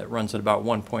 line that runs at about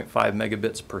 1.5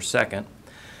 megabits per second.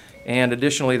 And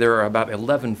additionally, there are about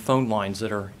 11 phone lines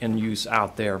that are in use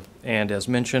out there. And as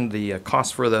mentioned, the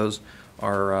costs for those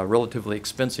are relatively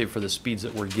expensive for the speeds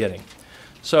that we're getting.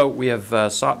 So we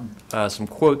have sought some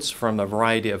quotes from a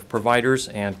variety of providers,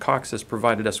 and Cox has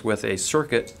provided us with a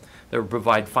circuit that would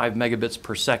provide 5 megabits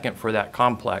per second for that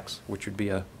complex, which would be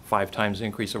a 5 times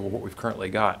increase over what we've currently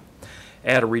got,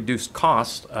 at a reduced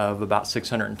cost of about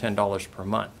 $610 per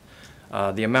month.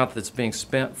 The amount that's being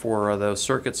spent for those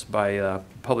circuits by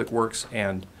Public Works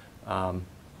and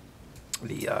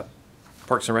the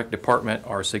Parks and Rec Department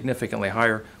are significantly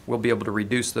higher. We'll be able to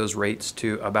reduce those rates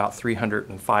to about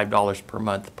 $305 per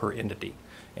month per entity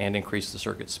and increase the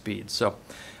circuit speed. So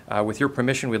with your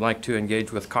permission, we'd like to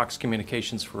engage with Cox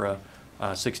Communications for a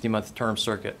 60-month term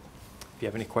circuit. If you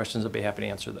have any questions, I'll be happy to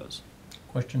answer those.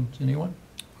 Questions, anyone?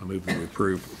 I move to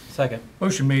approve. Second.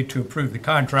 Motion made to approve the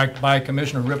contract by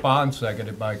Commissioner Rippon,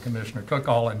 seconded by Commissioner Cook.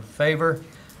 All in favor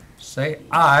say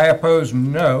aye. Opposed,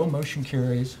 no. Motion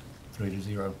carries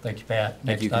 3-0. Thank you, Pat.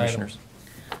 Thank you, Commissioners.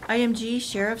 Item G,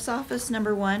 Sheriff's Office.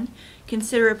 Number 1,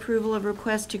 consider approval of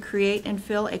request to create and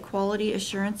fill a Quality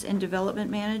Assurance and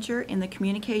Development Manager in the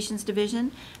Communications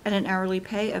Division at an hourly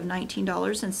pay of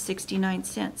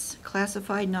 $19.69,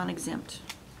 classified non-exempt.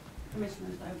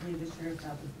 Commissioners, I believe the Sheriff's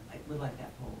Office would like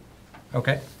that pulled.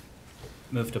 Okay.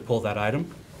 Move to pull that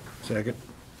item. Second.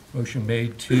 Motion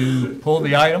made to pull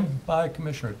the item by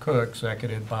Commissioner Cook,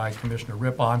 seconded by Commissioner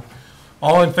Rippon.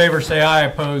 All in favor say aye,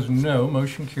 opposed no.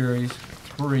 Motion carries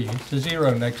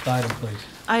 3-0. Next item, please.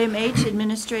 Item H,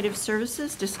 Administrative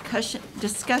Services,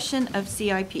 discussion of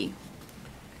CIP.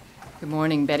 Good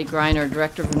morning, Betty Greiner,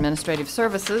 Director of Administrative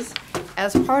Services.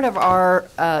 As part of our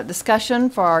discussion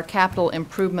for our capital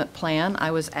improvement plan, I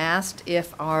was asked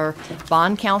if our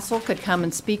bond counsel could come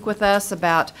and speak with us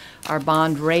about our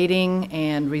bond rating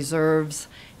and reserves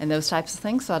and those types of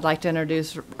things. So I'd like to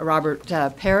introduce Robert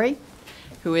Perry,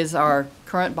 who is our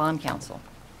current bond counsel.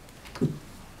 Thank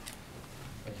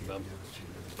you, Bob.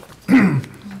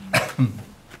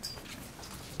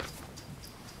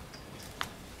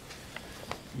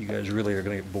 You guys really are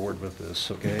going to get bored with this,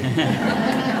 okay?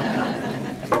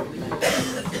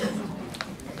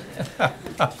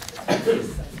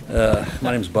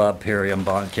 My name's Bob Perry. I'm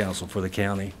bond counsel for the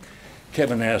county.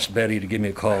 Kevin asked Betty to give me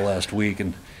a call last week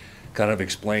and kind of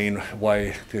explain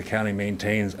why the county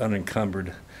maintains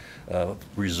unencumbered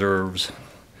reserves,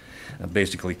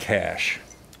 basically cash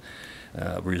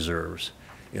reserves,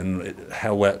 and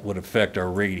how that would affect our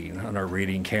rating. And our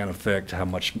rating can affect how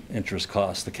much interest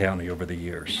costs the county over the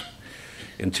years.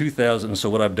 In 2000, so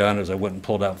what I've done is I went and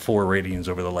pulled out 4 ratings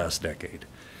over the last decade.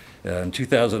 In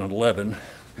 2011,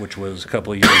 which was a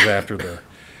couple of years after the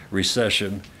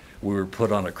recession, we were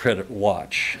put on a credit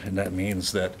watch, and that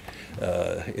means that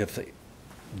if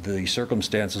the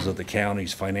circumstances of the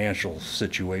county's financial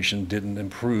situation didn't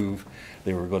improve,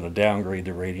 they were going to downgrade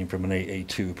the rating from an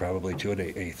AA2 probably to an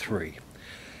AA3.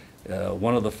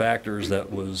 One of the factors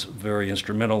that was very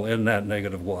instrumental in that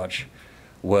negative watch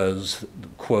was,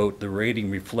 quote, the rating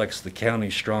reflects the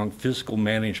county's strong fiscal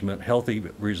management, healthy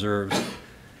reserves,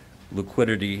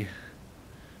 liquidity.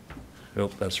 Oh,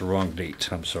 that's the wrong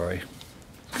date, I'm sorry.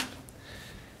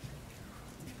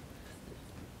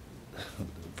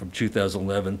 From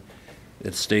 2011,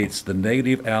 it states the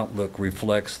negative outlook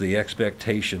reflects the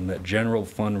expectation that general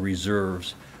fund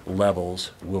reserves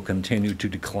levels will continue to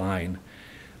decline,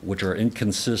 which are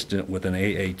inconsistent with an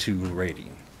AA2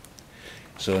 rating.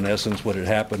 So in essence, what had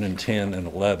happened in 10 and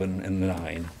 11 and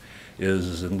 9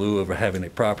 is in lieu of having a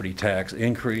property tax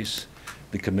increase,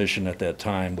 the commission at that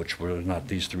time, which were not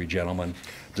these 3 gentlemen,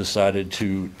 decided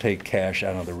to take cash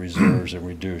out of the reserves and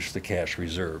reduce the cash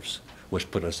reserves, which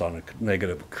put us on a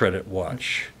negative credit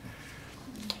watch.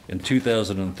 In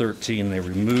 2013, they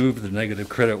removed the negative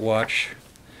credit watch.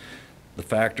 The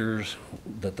factors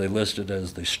that they listed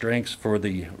as the strengths for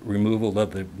the removal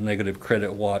of the negative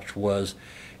credit watch was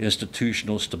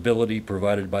institutional stability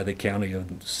provided by the county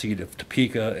of seat of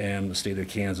Topeka and the state of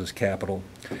Kansas capital,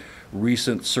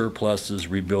 recent surpluses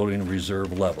rebuilding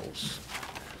reserve levels.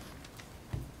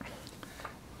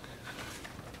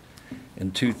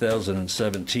 In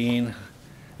 2017,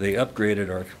 they upgraded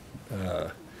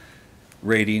our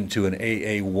rating to an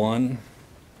AA1,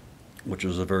 which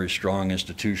is a very strong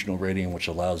institutional rating, which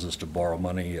allows us to borrow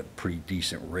money at pretty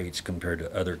decent rates compared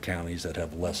to other counties that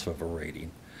have less of a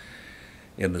rating.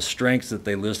 And the strengths that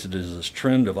they listed is this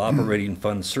trend of operating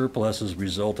fund surpluses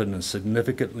resulted in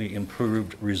significantly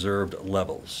improved reserved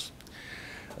levels.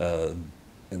 In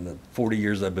the 40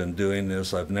 years I've been doing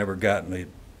this, I've never gotten a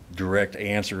direct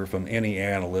answer from any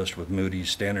analyst with Moody's,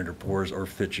 Standard & Poor's, or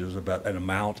Fitch's about an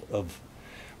amount of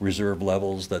reserve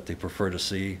levels that they prefer to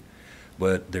see.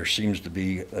 But there seems to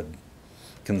be a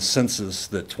consensus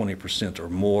that 20% or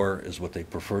more is what they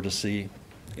prefer to see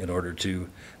in order to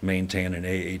maintain an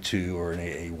AA2 or an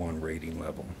AA1 rating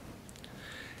level.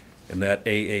 And that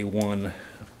AA1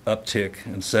 uptick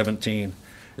in 17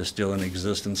 is still in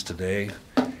existence today,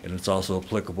 and it's also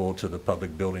applicable to the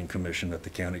Public Building Commission that the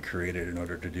county created in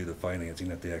order to do the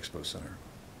financing at the Expo Center.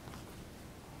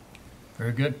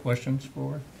 Very good. Questions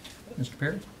for Mr.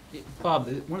 Perry? Bob,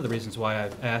 one of the reasons why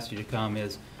I've asked you to come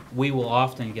is we will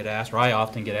often get asked, or I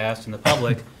often get asked in the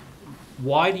public,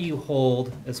 why do you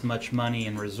hold as much money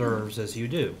in reserves as you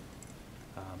do?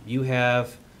 You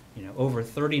have, over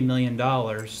 $30 million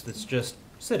that's just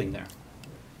sitting there.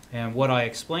 And what I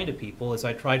explain to people is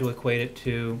I try to equate it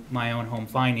to my own home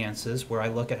finances, where I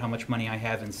look at how much money I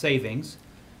have in savings.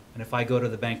 And if I go to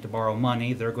the bank to borrow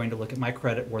money, they're going to look at my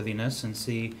credit worthiness and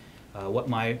see what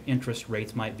my interest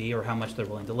rates might be or how much they're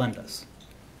willing to lend us.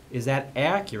 Is that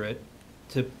accurate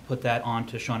to put that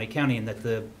onto Shawnee County, and that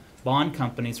the bond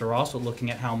companies are also looking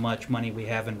at how much money we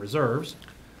have in reserves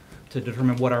to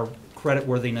determine what our credit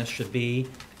worthiness should be?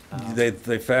 They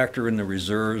factor in the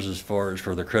reserves as far as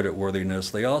for the credit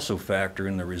worthiness. They also factor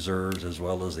in the reserves as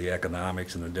well as the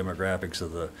economics and the demographics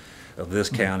of this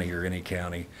county or any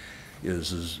county.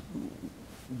 Is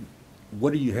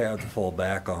what do you have to fall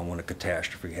back on when a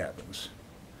catastrophe happens?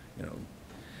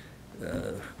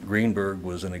 Greenberg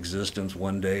was in existence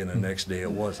one day and the next day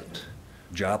it wasn't.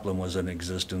 Joplin was in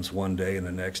existence one day and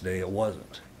the next day it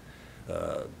wasn't.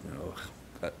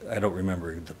 I don't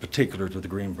remember the particulars with the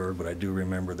Greenberg, but I do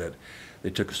remember that they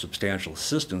took a substantial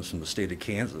assistance from the state of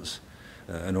Kansas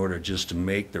in order just to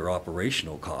make their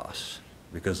operational costs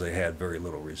because they had very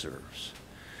little reserves.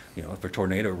 If a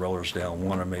tornado rollers down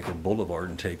Wanamaker Boulevard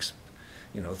and takes,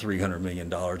 $300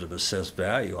 million of assessed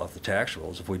value off the tax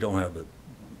rolls, if we don't have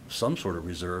some sort of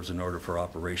reserves in order for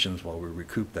operations while we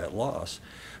recoup that loss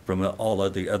from all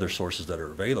of the other sources that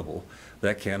are available,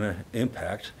 that can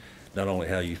impact not only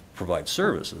how you provide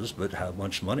services, but how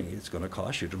much money it's going to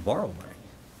cost you to borrow money.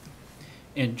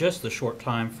 In just the short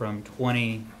time from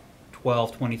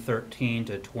 2012, 2013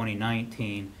 to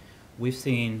 2019, we've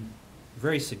seen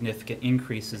very significant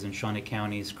increases in Shawnee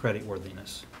County's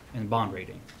creditworthiness and bond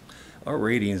rating. Our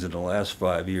ratings in the last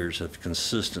 5 years have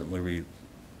consistently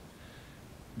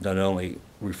not only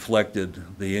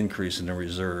reflected the increase in the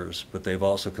reserves, but they've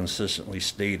also consistently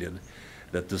stated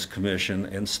that this commission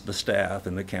and the staff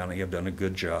in the county have done a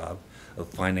good job of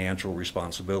financial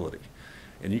responsibility.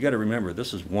 And you got to remember,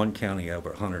 this is one county out of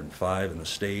 105 in the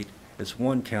state. It's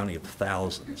one county of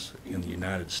thousands in the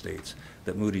United States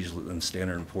that Moody's and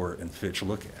Standard & Poor's and Fitch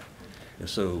look at. And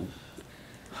so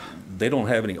they don't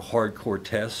have any hardcore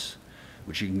tests,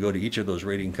 which you can go to each of those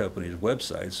rating companies'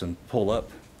 websites and pull up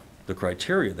the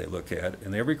criteria they look at.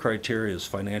 And every criteria is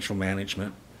financial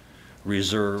management,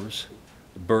 reserves,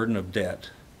 the burden of debt,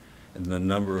 and the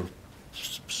number of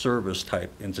service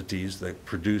type entities that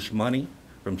produce money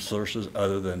from sources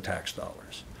other than tax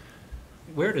dollars.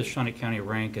 Where does Shawnee County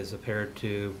rank as compared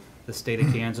to the state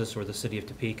of Kansas or the city of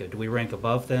Topeka? Do we rank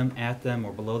above them, at them,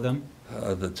 or below them?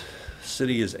 The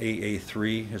city is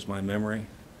AA3, is my memory.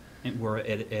 And we're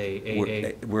at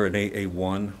AA? We're an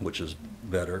AA1, which is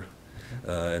better.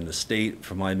 And the state,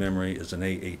 from my memory, is an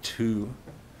AA2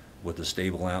 with a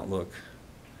stable outlook.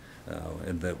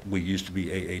 And that we used to be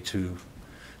AA2.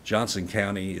 Johnson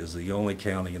County is the only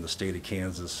county in the state of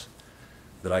Kansas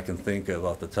that I can think of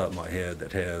off the top of my head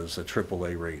that has a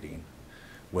AAA rating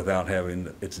without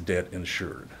having its debt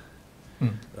insured.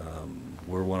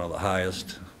 We're one of the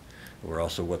highest. We're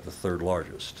also, the third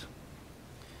largest.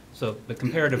 So, but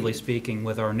comparatively speaking,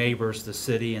 with our neighbors, the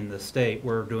city and the state,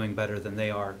 we're doing better than they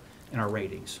are in our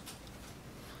ratings.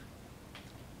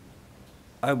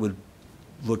 I would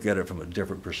look at it from a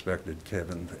different perspective,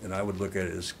 Kevin, and I would look at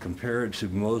it as compared to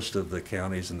most of the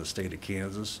counties in the state of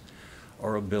Kansas,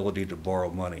 our ability to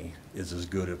borrow money is as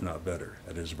good, if not better.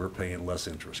 That is, we're paying less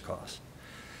interest costs.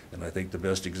 And I think the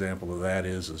best example of that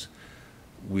is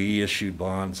we issued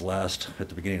bonds at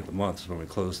the beginning of the month when we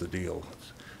closed the deal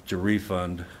to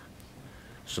refund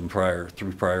some prior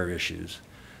issues.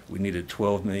 We needed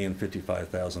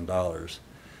 $12,055,000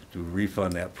 to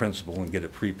refund that principal and get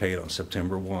it prepaid on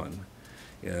September 1.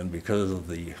 And because of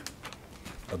the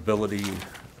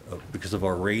because of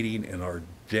our rating and our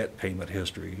debt payment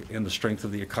history and the strength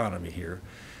of the economy here,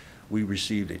 we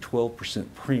received a 12%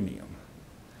 premium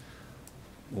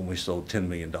when we sold $10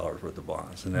 million worth of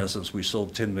bonds. In essence, we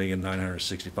sold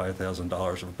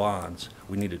 $10,965,000 of bonds.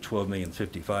 We needed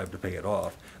 $12,055,000 to pay it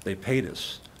off. They paid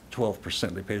us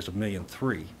 12%. They paid us $1.3 million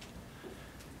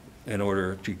in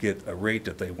order to get a rate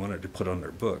that they wanted to put on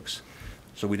their books.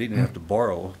 So we didn't have to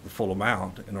borrow the full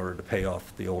amount in order to pay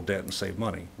off the old debt and save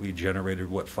money. We generated,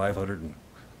 what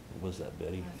was that,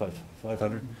 Betty?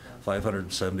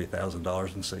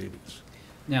 $570,000 in savings.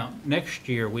 Now, next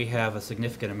year, we have a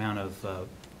significant amount of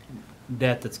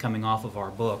debt that's coming off of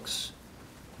our books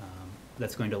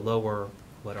that's going to lower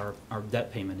what our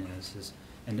debt payment is.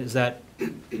 And is that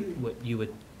what you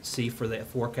would see for that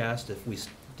forecast if we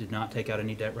did not take out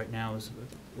any debt right now?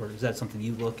 Or is that something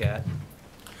you look at?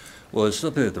 Well, it's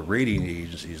something that the rating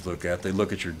agencies look at. They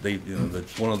look at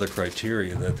that's one of the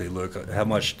criteria that they look at. How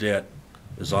much debt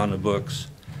is on the books?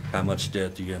 How much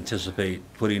debt do you anticipate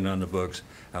putting on the books?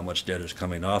 How much debt is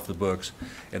coming off the books?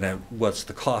 And then what's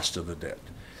the cost of the debt?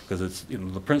 Because it's,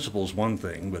 the principal is one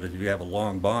thing, but if you have a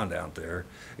long bond out there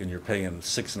and you're paying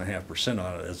 6.5%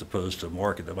 on it as opposed to a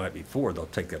market that might be 4%, they'll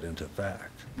take that into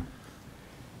fact.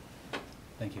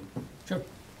 Thank you. Sure.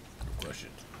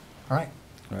 Questions? All right.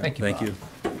 Thank you, Thank Bob. you.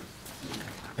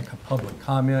 Make a public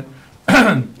comment.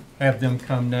 Have them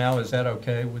come now. Is that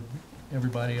okay with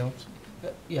everybody else?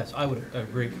 Yes, I would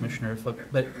agree, Commissioner, but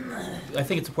I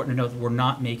think it's important to note that we're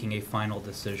not making a final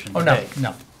decision today.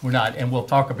 No, we're not, and we'll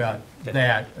talk about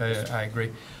that. I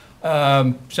agree.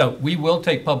 So we will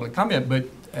take public comment, but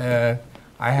I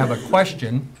have a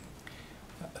question.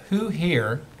 Who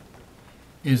here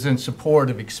is in support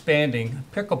of expanding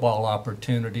pickleball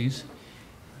opportunities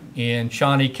in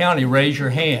Shawnee County, raise your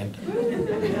hand.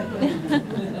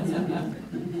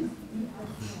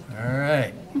 All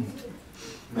right.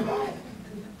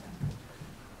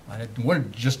 I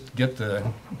want to just get the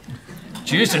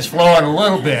juices flowing a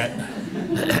little bit.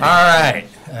 All right,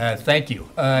 thank you.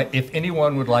 If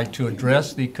anyone would like to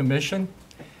address the commission,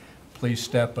 please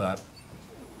step up.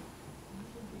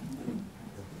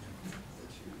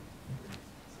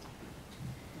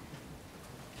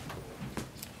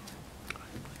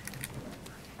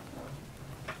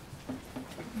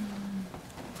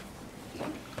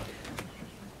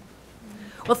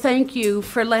 Well, thank you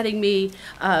for letting me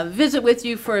visit with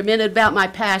you for a minute about my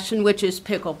passion, which is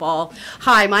pickleball.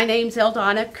 Hi, my name's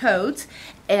Eldonna Coates,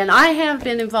 and I have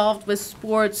been involved with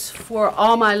sports for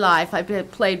all my life.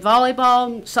 I've played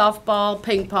volleyball, softball,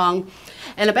 ping pong,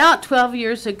 and about 12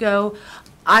 years ago,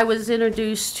 I was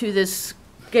introduced to this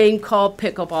game called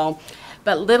pickleball,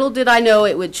 but little did I know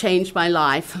it would change my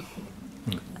life.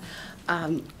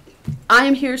 I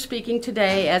am here speaking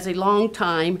today as a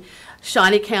long-time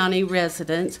Shawnee County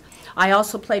resident. I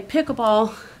also play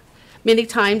pickleball many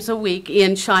times a week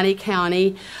in Shawnee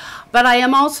County, but I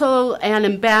am also an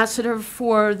ambassador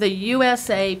for the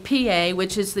USAPA,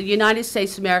 which is the United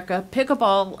States of America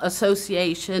Pickleball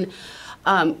Association,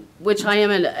 which I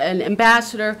am an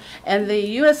ambassador, and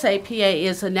the USAPA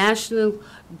is a national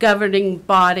governing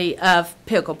body of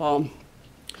pickleball.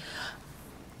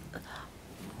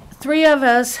 Three of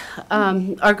us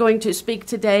are going to speak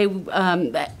today.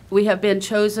 We have been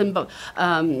chosen,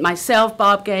 myself,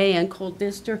 Bob Gay, and Cole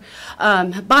Dister,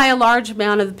 by a large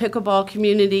amount of the pickleball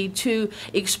community to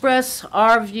express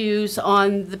our views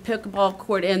on the pickleball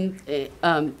court and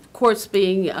courts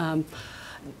being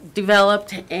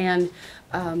developed, and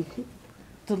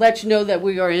to let you know that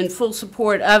we are in full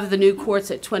support of the new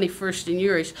courts at 21st and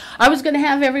Urish. I was going to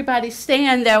have everybody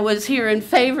stand that was here in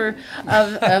favor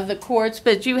of the courts,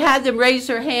 but you had them raise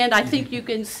their hand. I think you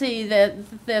can see that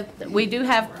we do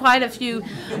have quite a few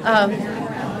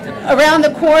around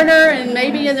the corner and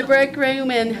maybe in the break room,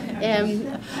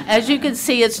 and as you can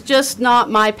see, it's just not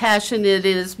my passion. It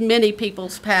is many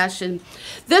people's passion.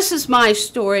 This is my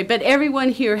story, but everyone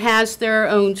here has their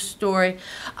own story.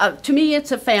 To me,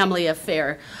 it's a family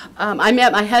affair. I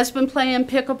met my husband playing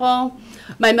pickleball.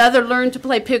 My mother learned to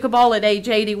play pickleball at age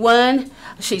 81.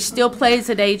 She still plays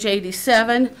at age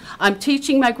 87. I'm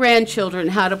teaching my grandchildren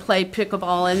how to play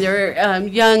pickleball, and their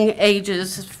young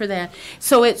ages for that.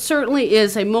 So it certainly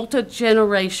is a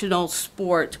multi-generational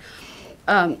sport.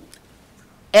 And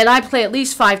I play at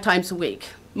least 5 times a week,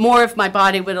 more if my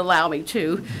body would allow me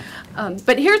to.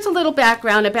 But here's a little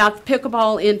background about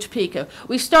pickleball in Topeka.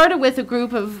 We started with a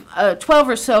group of 12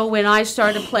 or so when I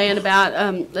started playing about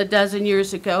a dozen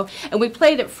years ago, and we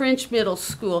played at French Middle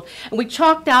School, and we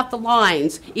chalked out the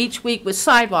lines each week with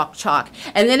sidewalk chalk,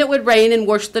 and then it would rain and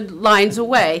wash the lines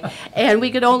away, and we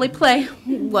could only play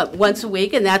once a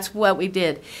week, and that's what we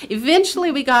did.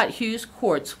 Eventually we got Hughes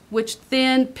Courts, which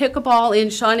then pickleball in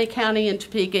Shawnee County and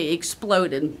Topeka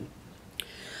exploded.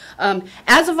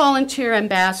 As a volunteer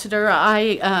ambassador,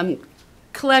 I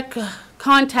collect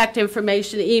contact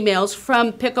information, emails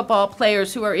from pickleball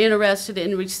players who are interested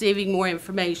in receiving more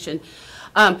information.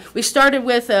 We started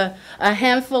with a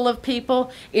handful of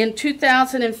people. In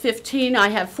 2015, I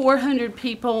had 400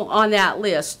 people on that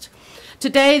list.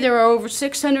 Today, there are over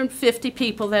 650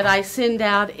 people that I send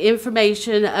out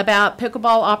information about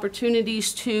pickleball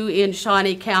opportunities to in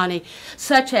Shawnee County,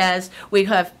 such as we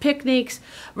have picnics,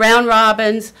 round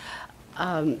robins,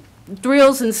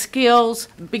 drills and skills,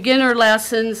 beginner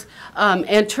lessons,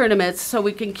 and tournaments, so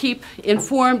we can keep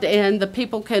informed and the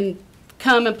people can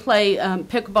come and play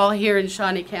pickleball here in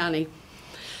Shawnee County.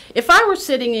 If I were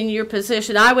sitting in your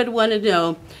position, I would want to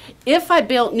know, if I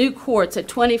built new courts at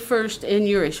 21st and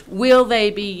Urish, will they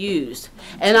be used?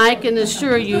 And I can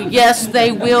assure you, yes,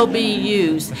 they will be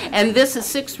used. And this is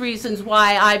 6 reasons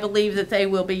why I believe that they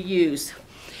will be used.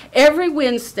 Every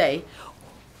Wednesday,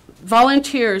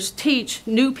 volunteers teach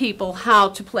new people how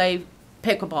to play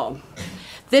pickleball.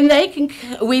 Then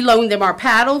we loan them our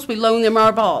paddles, we loan them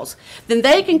our balls. Then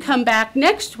they can come back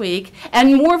next week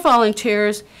and more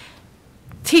volunteers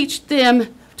teach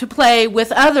them to play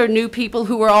with other new people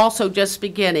who are also just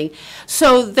beginning,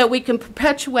 so that we can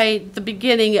perpetuate the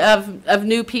beginning of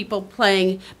new people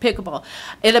playing pickleball.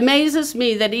 It amazes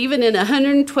me that even in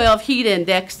 112 heat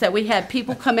index that we had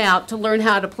people come out to learn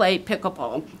how to play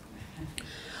pickleball.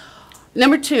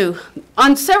 Number 2,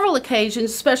 on several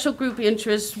occasions, special group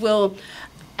interests will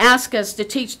ask us to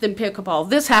teach them pickleball.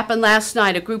 This happened last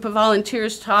night. A group of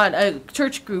volunteers taught a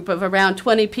church group of around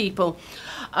 20 people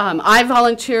I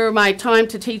volunteer my time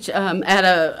to teach at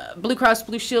a Blue Cross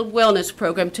Blue Shield wellness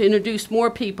program to introduce more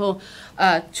people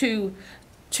to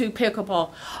pickleball.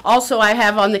 Also, I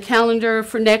have on the calendar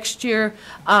for next year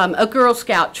a Girl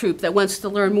Scout troop that wants to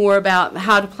learn more about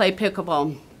how to play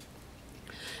pickleball.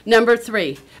 Number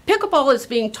 3, pickleball is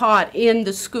being taught in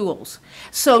the schools.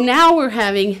 So now we're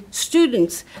having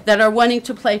students that are wanting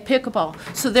to play pickleball.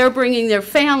 So they're bringing their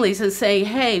families and saying,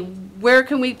 hey, where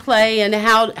can we play and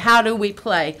how do we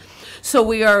play? So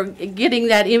we are getting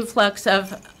that influx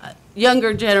of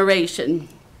younger generation.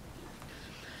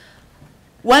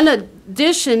 One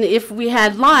addition, if we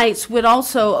had lights, would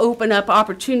also open up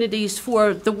opportunities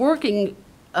for the working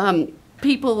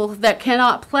people that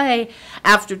cannot play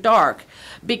after dark.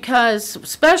 Because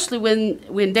especially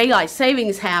when daylight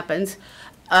savings happens,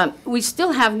 we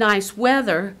still have nice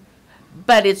weather,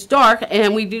 but it's dark,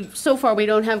 and so far we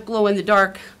don't have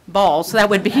glow-in-the-dark balls. So that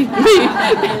would be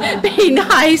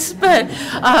nice, but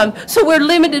so we're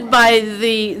limited by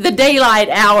the daylight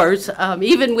hours,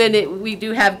 even when we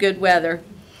do have good weather.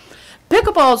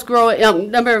 Pickleball's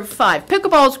growing, number 5,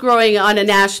 pickleball's growing on a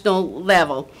national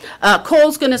level.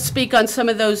 Cole's going to speak on some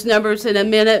of those numbers in a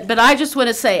minute, but I just want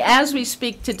to say, as we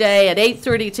speak today, at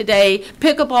 8:30 today,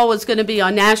 pickleball is going to be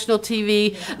on national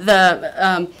TV,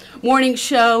 the morning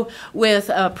show with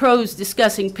pros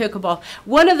discussing pickleball.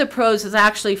 One of the pros is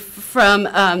actually from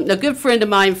a good friend of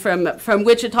mine from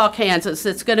Wichita, Kansas,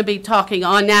 that's going to be talking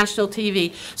on national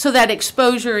TV, so that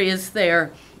exposure is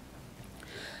there.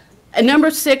 And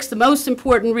number 6, the most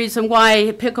important reason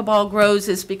why pickleball grows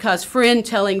is because friend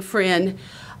telling friend.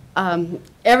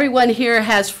 Everyone here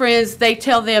has friends. They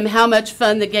tell them how much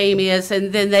fun the game is,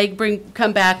 and then they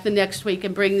come back the next week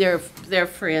and bring their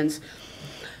friends.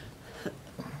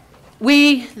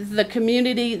 We, the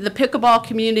community, the pickleball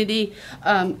community,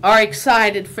 are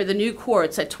excited for the new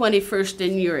courts at 21st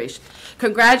and Urish.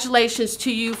 Congratulations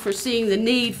to you for seeing the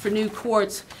need for new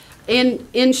courts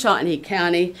in Shawnee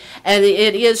County, and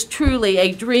it is truly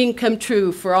a dream come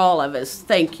true for all of us.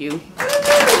 Thank you.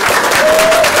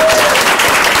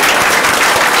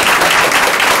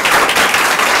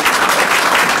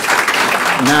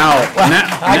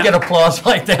 I get applause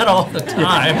like that all the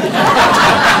time.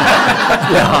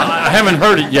 Yeah, I haven't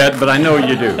heard it yet, but I know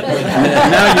you do.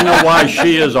 Now you know why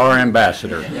she is our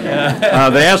ambassador.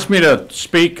 They asked me to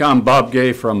speak. I'm Bob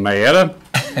Gay from Mayetta.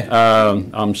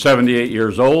 I'm 78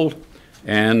 years old,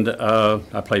 and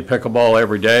I play pickleball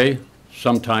every day,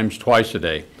 sometimes twice a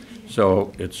day.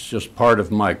 So it's just part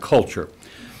of my culture.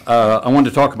 I wanted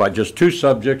to talk about just 2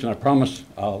 subjects, and I promise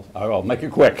I'll make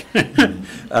it quick.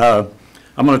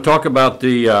 I'm going to talk about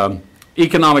the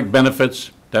economic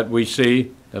benefits that we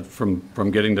see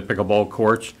from getting the pickleball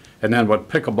courts, and then what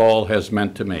pickleball has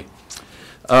meant to me.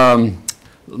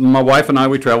 My wife and I,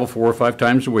 we travel 4 or 5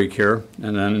 times a week here,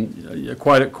 and then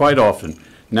quite often.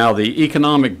 Now, the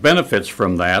economic benefits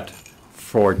from that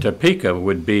for Topeka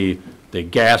would be the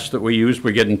gas that we use.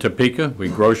 We get in Topeka, we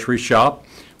grocery shop,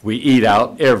 we eat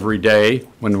out every day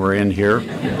when we're in here,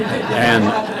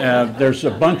 and there's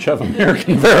a bunch of them here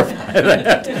can verify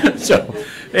that. So,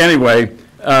 anyway,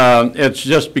 it's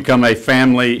just become a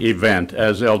family event,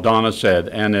 as Eldana said,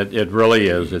 and it really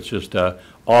is. It's just a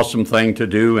awesome thing to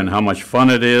do, and how much fun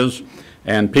it is.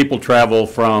 And people travel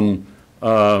from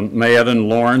Mayetta and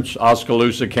Lawrence,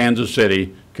 Oskaloosa, Kansas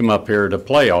City, come up here to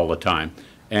play all the time.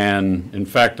 And in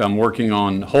fact, I'm working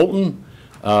on Holton,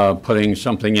 putting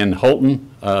something in Holton,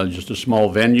 just a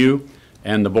small venue,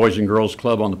 and the Boys and Girls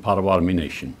Club on the Potawatomi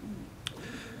Nation.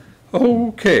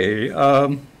 Okay.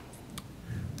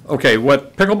 Okay,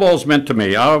 what pickleball's meant to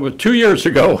me. 2 years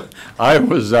ago, I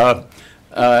was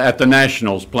at the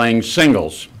Nationals playing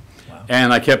singles. Wow.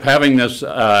 And I kept having this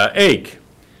ache.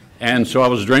 And so I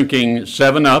was drinking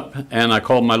 7-Up, and I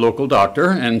called my local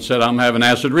doctor and said, I'm having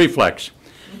acid reflux.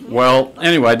 Well,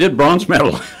 anyway, I did bronze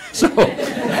medal, so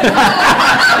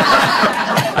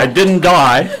I didn't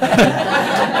die.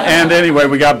 And anyway,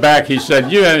 we got back. He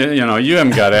said, you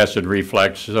haven't got acid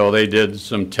reflux. So they did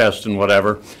some tests and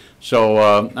whatever.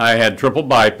 So I had triple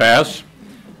bypass.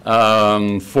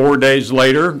 4 days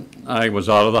later, I was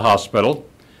out of the hospital,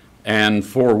 and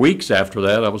 4 weeks after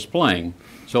that, I was playing.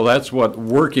 So that's what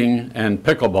working and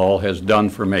pickleball has done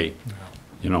for me,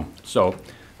 So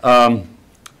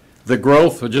the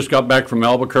growth, I just got back from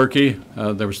Albuquerque.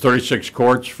 There was 36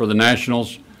 courts for the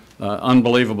Nationals,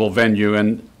 unbelievable venue,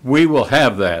 and we will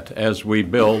have that as we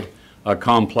build a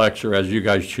complex or as you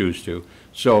guys choose to.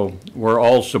 So we're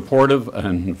all supportive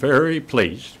and very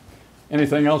pleased.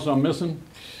 Anything else I'm missing?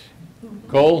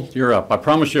 Cole, you're up. I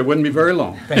promise you it wouldn't be very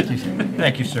long. Thank you.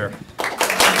 Thank you, sir.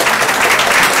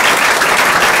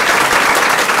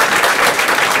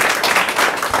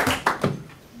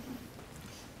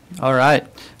 All right.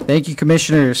 Thank you,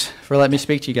 commissioners, for letting me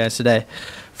speak to you guys today.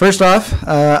 First off,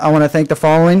 I want to thank the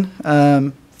following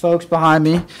folks behind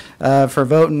me for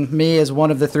voting me as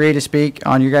one of the three to speak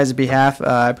on your guys' behalf.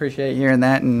 I appreciate hearing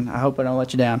that, and I hope I don't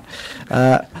let you down.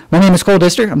 My name is Cole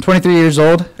Dister. I'm 23 years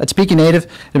old, a Topeka native,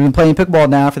 and I've been playing pickleball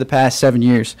now for the past 7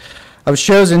 years. I was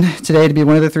chosen today to be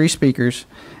one of the three speakers,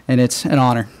 and it's an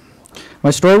honor. My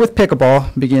story with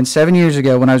pickleball began 7 years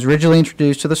ago when I was originally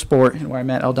introduced to the sport and where I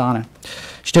met Eldana.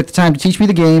 She took the time to teach me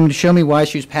the game and to show me why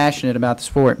she was passionate about the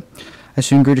sport. I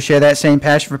soon grew to share that same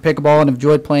passion for pickleball and have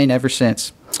enjoyed playing ever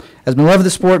since. As my love of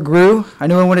the sport grew, I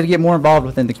knew I wanted to get more involved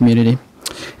within the community.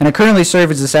 And I currently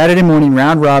serve as the Saturday morning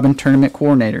round-robin tournament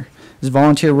coordinator. This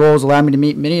volunteer role has allowed me to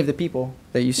meet many of the people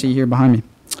that you see here behind me.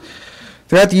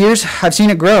 Throughout the years, I've seen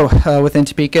it grow within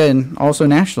Topeka and also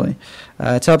nationally.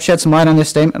 To help shed some light on this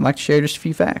statement, I'd like to share just a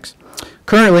few facts.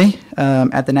 Currently,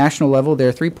 at the national level, there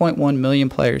are 3.1 million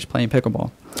players playing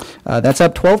pickleball. That's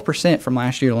up 12% from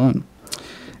last year alone.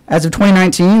 As of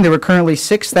 2019, there were currently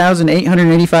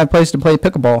 6,885 places to play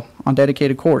pickleball on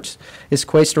dedicated courts. This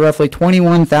equates to roughly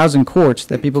 21,000 courts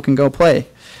that people can go play.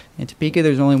 In Topeka,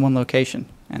 there's only one location,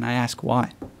 and I ask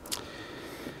why.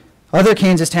 Other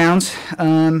Kansas towns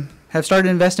have started to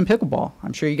invest in pickleball.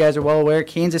 I'm sure you guys are well aware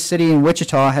Kansas City and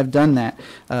Wichita have done that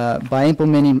by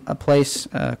implementing a place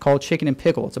called Chicken and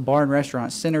Pickle. It's a bar and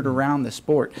restaurant centered around the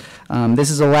sport. This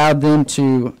has allowed them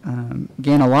to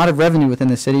gain a lot of revenue within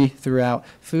the city throughout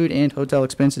food and hotel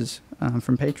expenses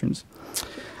from patrons.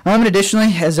 And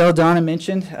additionally, as Eldana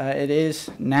mentioned, it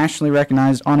is nationally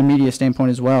recognized on a media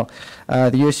standpoint as well.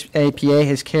 The USAPA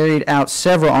has carried out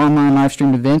several online live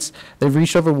streamed events that have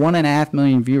reached over 1.5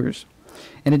 million viewers.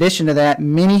 In addition to that,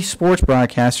 many sports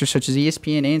broadcasters such as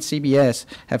ESPN and CBS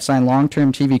have signed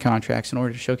long-term TV contracts in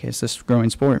order to showcase this growing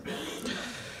sport.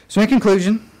 So in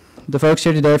conclusion, the folks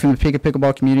here today from the Topeka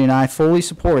pickleball community and I fully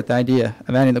support the idea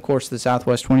of adding the course to the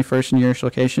Southwest 21st and Yearish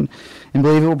location and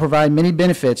believe it will provide many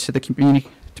benefits to the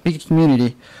Topeka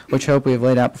community, which I hope we have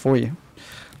laid out before you.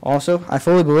 Also, I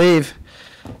fully believe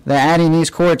that adding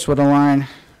these courts would align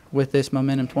with this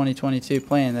Momentum 2022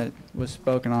 plan that was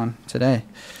spoken on today.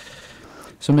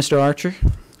 So, Mr. Archer,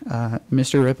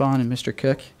 Mr. Rippon, and Mr.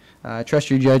 Cook, I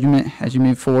trust your judgment as you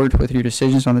move forward with your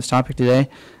decisions on this topic today.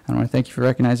 I want to thank you for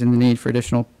recognizing the need for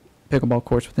additional pickleball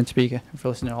courts within Topeka and for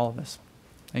listening to all of us.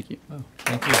 Thank you. Oh,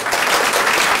 thank you.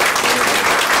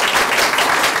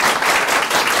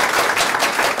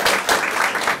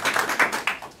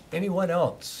 Anyone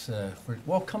else?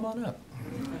 Well, come on up.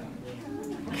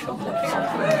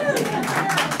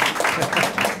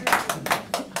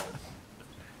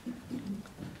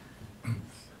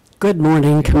 Good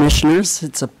morning, Commissioners.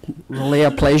 It's really a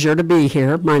pleasure to be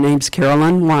here. My name's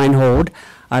Carolyn Weinhold.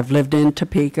 I've lived in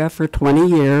Topeka for 20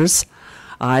 years.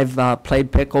 I've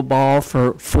played pickleball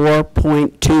for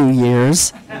 4.2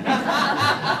 years.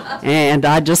 And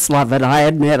I just love it. I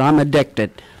admit I'm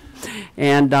addicted.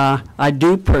 And I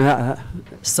do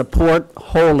support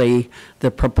wholly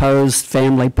the proposed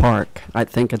family park. I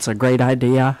think it's a great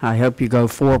idea. I hope you go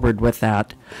forward with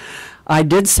that. I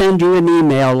did send you an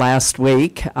email last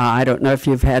week. I don't know if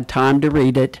you've had time to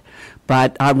read it,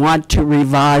 but I want to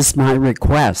revise my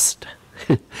request.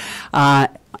 In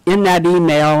that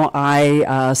email,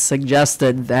 I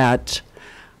suggested that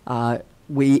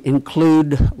we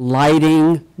include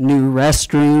lighting, new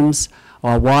restrooms,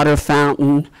 a water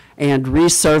fountain, and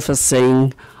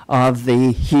resurfacing of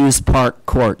the Hughes Park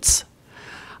courts.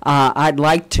 I'd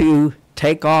like to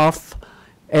take off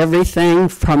everything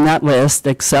from that list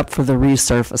except for the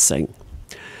resurfacing.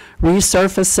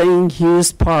 Resurfacing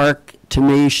Hughes Park, to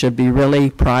me, should be really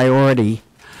priority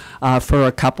for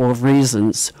a couple of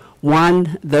reasons.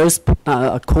 One, those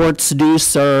courts do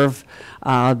serve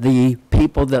the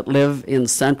people that live in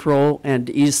Central and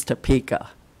East Topeka.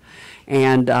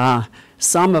 And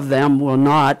some of them will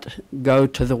not go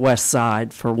to the west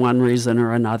side for one reason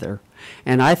or another.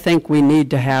 And I think we need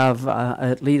to have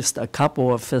at least a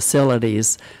couple of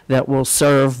facilities that will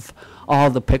serve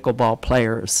all the pickleball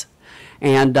players.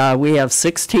 And we have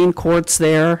 16 courts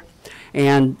there,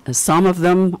 and some of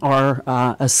them are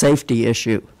a safety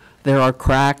issue. There are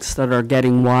cracks that are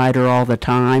getting wider all the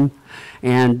time.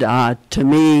 And to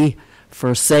me,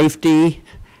 for safety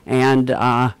and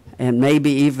maybe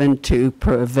even to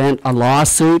prevent a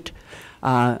lawsuit,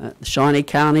 Shawnee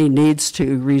County needs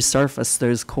to resurface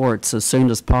those courts as soon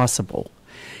as possible.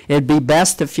 It'd be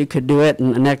best if you could do it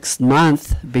in the next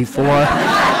month before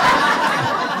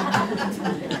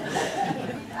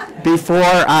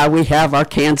we have our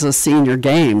Kansas Senior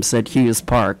Games at Hughes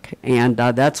Park. And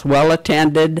that's well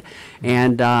attended,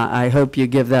 and I hope you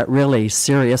give that really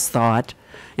serious thought.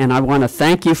 And I want to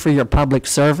thank you for your public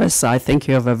service. I think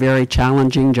you have a very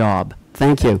challenging job.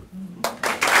 Thank you.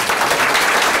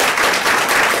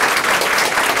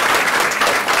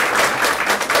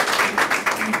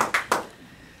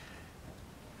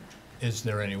 Is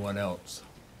there anyone else?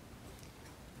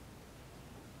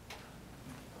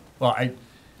 Well,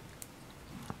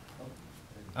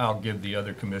 I'll give the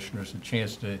other commissioners a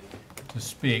chance to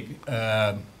speak.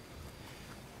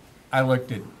 I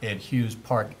looked at Hughes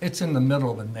Park. It's in the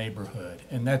middle of a neighborhood,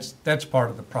 and that's part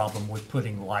of the problem with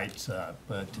putting lights up,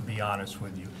 to be honest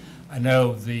with you. I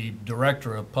know the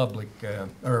director of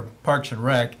Parks and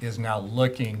Rec is now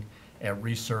looking at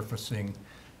resurfacing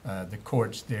the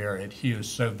courts there at Hughes,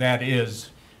 so that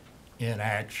is in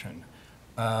action.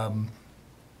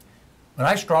 But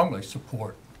I strongly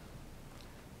support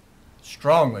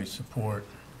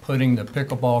putting the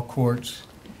pickleball courts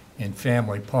in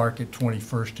Family Park at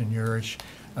 21st and Urish.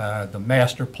 The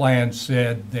master plan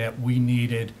said that we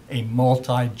needed a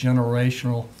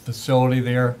multi-generational facility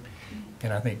there,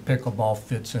 and I think pickleball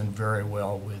fits in very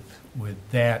well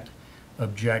with that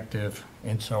objective.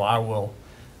 And so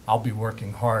I'll be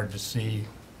working hard to see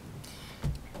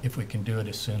if we can do it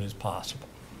as soon as possible.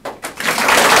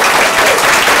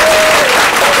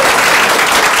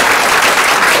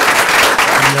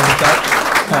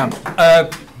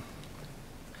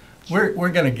 We're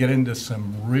going to get into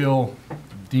some real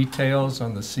details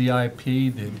on the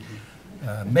CIP that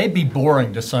may be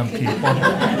boring to some people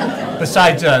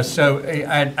besides us. So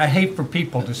I hate for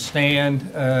people to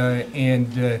stand,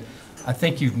 and I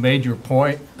think you've made your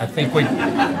point. I think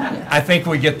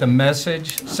we get the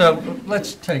message. So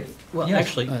let's take. Well, yes,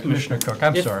 actually, Commissioner Cook,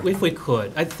 I'm sorry. If we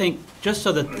could, I think just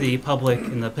so that the public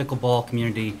and the pickleball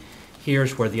community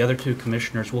hears where the other two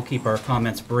commissioners, we'll keep our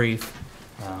comments brief.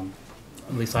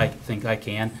 At least I think I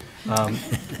can.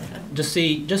 Just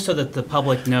so that the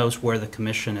public knows where the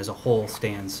commission as a whole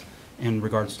stands in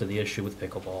regards to the issue with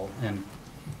pickleball and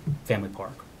Family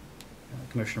Park.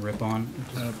 Commissioner Rippon.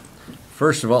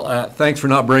 First of all, thanks for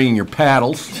not bringing your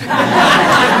paddles.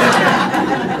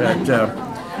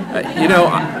 But, you know,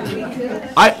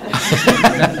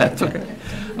 that's okay.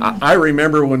 I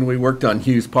remember when we worked on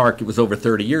Hughes Park, it was over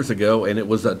 30 years ago, and it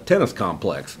was a tennis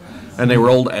complex. And they were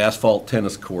old asphalt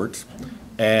tennis courts,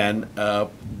 and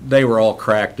they were all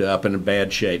cracked up and in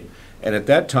bad shape. And at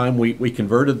that time, we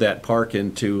converted that park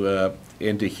into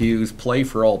Hughes Play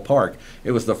for All Park.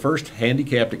 It was the first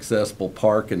handicapped accessible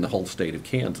park in the whole state of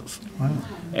Kansas. Wow.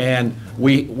 And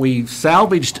we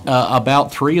salvaged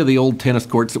about 3 of the old tennis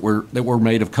courts that were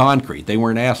made of concrete. They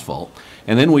weren't asphalt.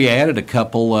 And then we added a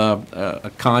couple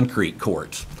concrete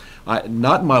courts.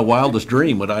 Not in my wildest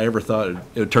dream would I ever thought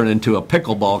it would turn into a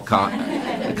pickleball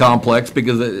complex,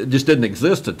 because it just didn't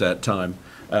exist at that time.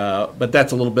 But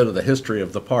that's a little bit of the history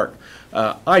of the park.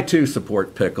 I too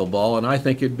support pickleball, and I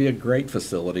think it'd be a great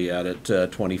facility out at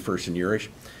 21st and Urish.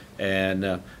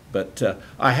 And but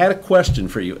I had a question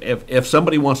for you. If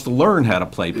somebody wants to learn how to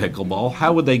play pickleball,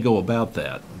 how would they go about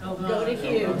that? Go to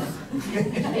Hughes.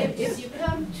 If you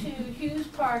come to Hughes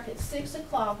Park at 6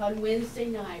 o'clock on Wednesday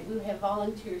night, we have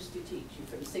volunteers to teach you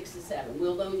from 6 to 7.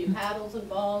 We'll loan you paddles and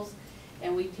balls,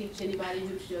 and we teach anybody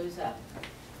who shows up.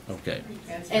 Okay.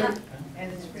 And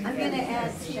I'm going to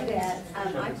add to that,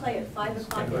 I play at 5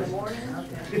 o'clock in the morning.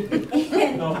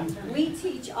 And we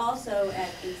teach also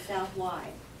at the South Y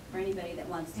for anybody that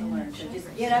wants to learn. So just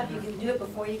get up, you can do it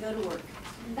before you go to work.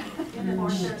 Or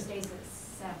Thursdays at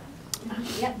 7.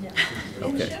 Yep.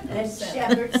 Okay. At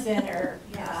Shepherd Center,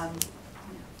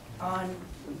 on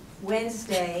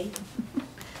Wednesday,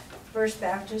 First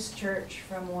Baptist Church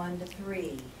from 1 to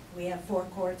 3. We have 4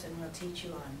 courts, and we'll teach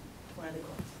you on one of the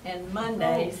courts. And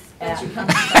Mondays, Just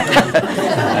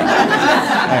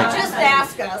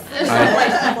ask us.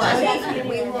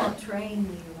 We won't train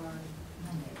you on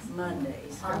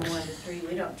Mondays from 1 to 3.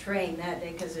 We don't train that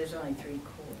day because there's only 3 courts.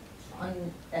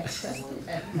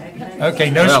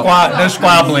 Okay, no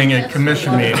squabbling at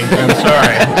commission meetings, I'm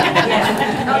sorry.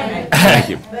 Okay. Thank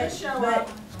you. But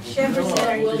Shepherd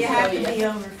Center, you have to be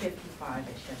over 55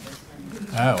 at Shepherd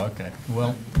Center. Oh, okay.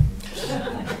 Well,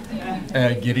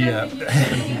 giddy up.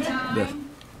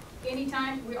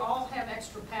 Anytime, we all have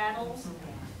extra paddles,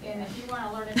 and if you want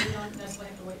to learn it, you don't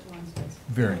necessarily have to wait till Wednesday.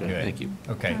 Very good. Thank you.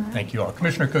 Okay, thank you all.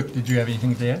 Commissioner Cook, did you have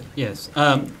anything to add? Yes.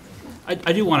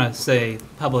 I do want to say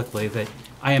publicly that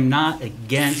I am not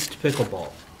against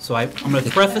pickleball. So I'm going to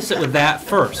preface it with that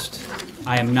first.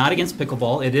 I am not against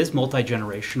pickleball. It is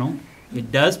multi-generational. It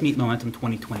does meet Momentum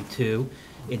 2022.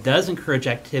 It does encourage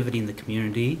activity in the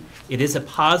community. It is a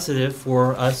positive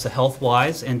for us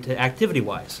health-wise and to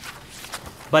activity-wise.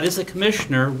 But as a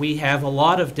commissioner, we have a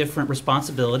lot of different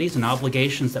responsibilities and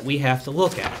obligations that we have to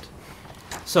look at.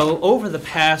 So over the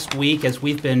past week, as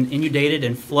we've been inundated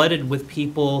and flooded with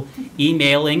people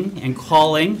emailing and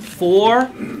calling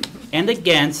for and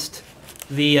against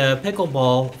the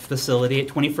pickleball facility at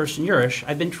 21st and Urish,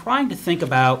 I've been trying to think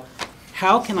about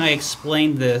how can I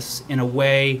explain this in a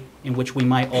way in which we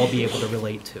might all be able to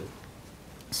relate to.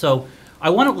 So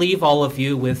I want to leave all of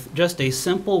you with just a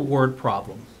simple word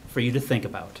problem for you to think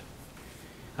about.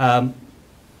 I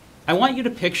want you to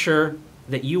picture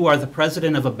that you are the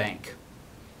president of a bank,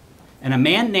 and a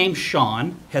man named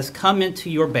Sean has come into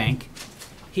your bank.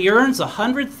 He earns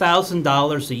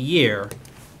 $100,000 a year,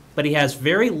 but he has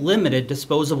very limited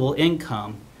disposable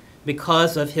income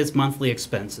because of his monthly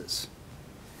expenses.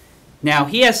 Now,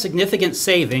 he has significant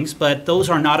savings, but those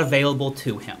are not available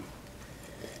to him.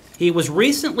 He was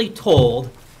recently told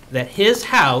that his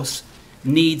house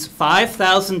needs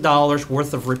 $5,000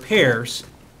 worth of repairs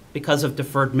because of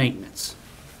deferred maintenance.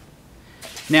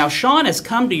 Now, Sean has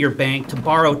come to your bank to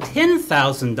borrow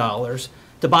 $10,000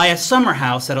 to buy a summer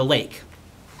house at a lake.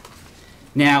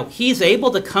 Now, he's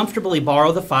able to comfortably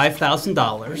borrow the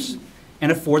 $5,000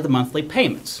 and afford the monthly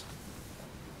payments.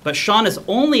 But Sean is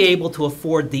only able to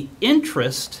afford the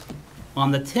interest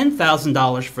on the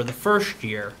 $10,000 for the first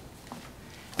year.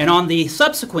 And on the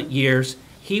subsequent years,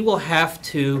 he will have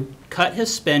to cut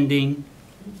his spending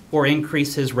or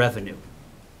increase his revenue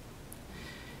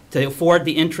to afford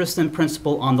the interest and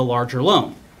principal on the larger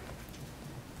loan.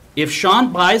 If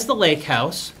Sean buys the lake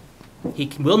house, he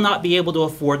will not be able to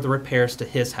afford the repairs to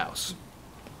his house.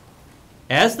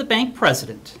 As the bank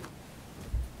president,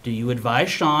 do you advise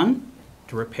Sean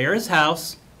to repair his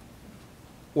house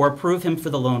or approve him for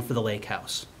the loan for the lake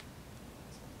house?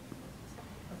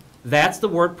 That's the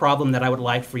word problem that I would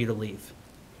like for you to leave.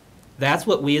 That's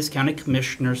what we as county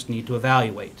commissioners need to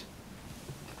evaluate.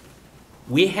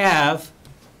 We have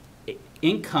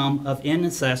income of in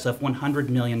excess of $100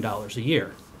 million a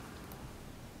year.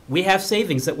 We have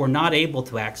savings that we're not able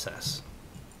to access.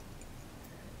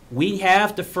 We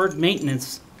have deferred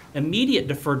maintenance, immediate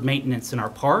deferred maintenance in our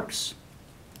parks,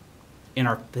 in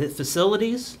our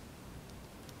facilities,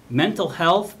 mental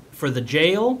health for the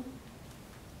jail.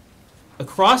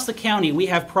 Across the county, we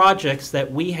have projects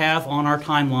that we have on our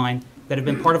timeline that have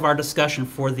been part of our discussion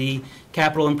for the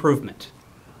capital improvement.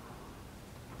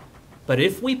 But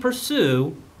if we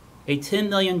pursue a $10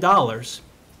 million,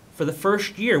 for the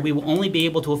first year, we will only be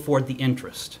able to afford the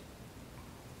interest.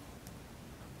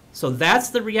 So that's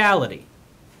the reality.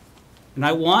 And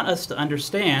I want us to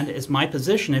understand, as my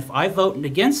position, if I vote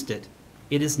against it,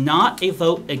 it is not a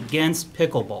vote against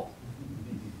pickleball.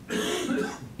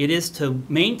 It is to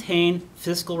maintain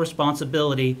fiscal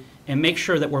responsibility and make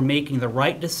sure that we're making the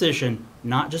right decision,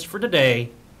 not just for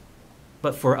today,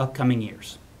 but for upcoming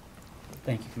years.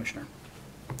 Thank you, Commissioner.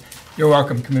 You're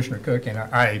welcome, Commissioner Cook, and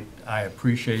I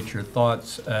appreciate your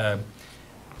thoughts.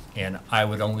 And I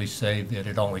would only say that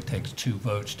it only takes 2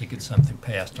 votes to get something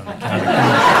passed on the county commission.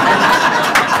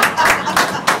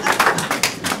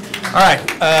 All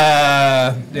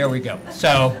right, there we go.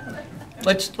 So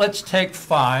let's take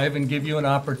 5 and give you an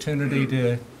opportunity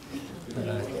to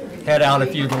head out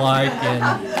if you'd like,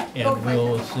 and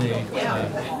we'll see.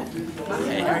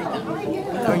 Hey,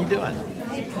 how are you doing?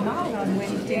 Not on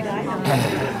Wednesday. I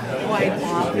haven't quite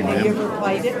often. Have you ever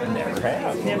played it? Never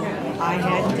have. Never. I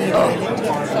had to. It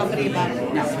took somebody about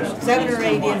 7 or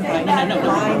 8 invites.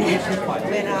 Mine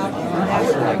went out.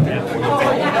 That's like that.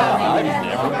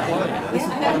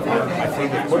 My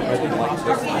favorite equipment.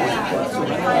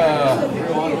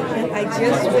 I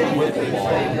just went.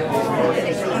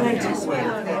 And I just went.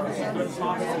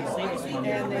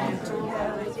 And then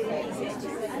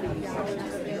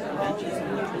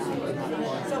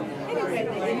so anyway,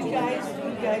 you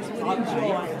guys would enjoy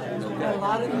a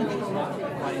lot of people.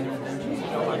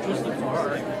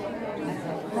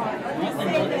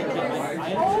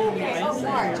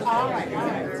 All right.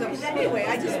 So anyway, I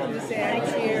just wanted to say I'm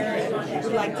here and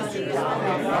would like to see you.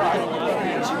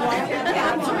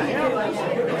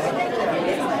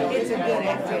 It's a good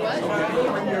activity.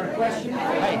 On your question.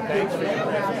 Hey, thanks for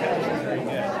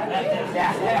I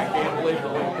can't believe it.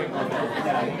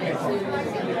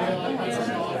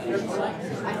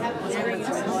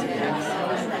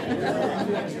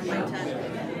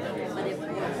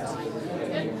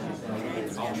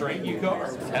 I'll train you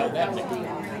cars. How'd that look?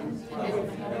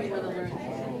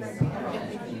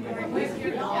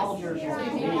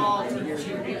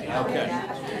 Okay.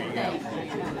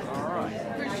 All right.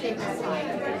 Appreciate that.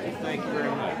 Thank you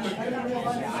very much.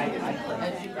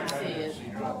 As you can see,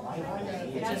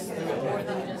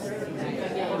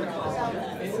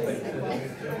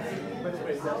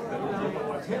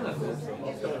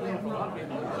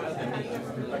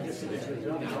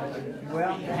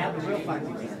 Well, have a real fun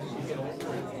again.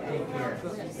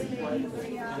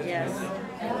 Yes.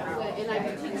 And I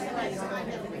can teach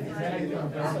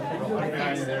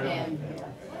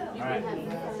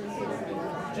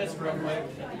Just real quick,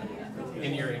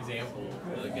 in your example,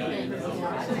 the guy,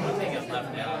 one thing that's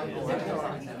left out is,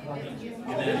 and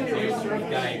then in case the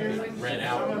guy could rent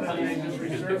out,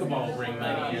 because pickleball will bring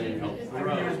money in and help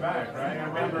grow. Years back, right? I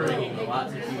remember bringing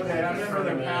lots of people. I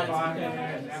remember the padlock.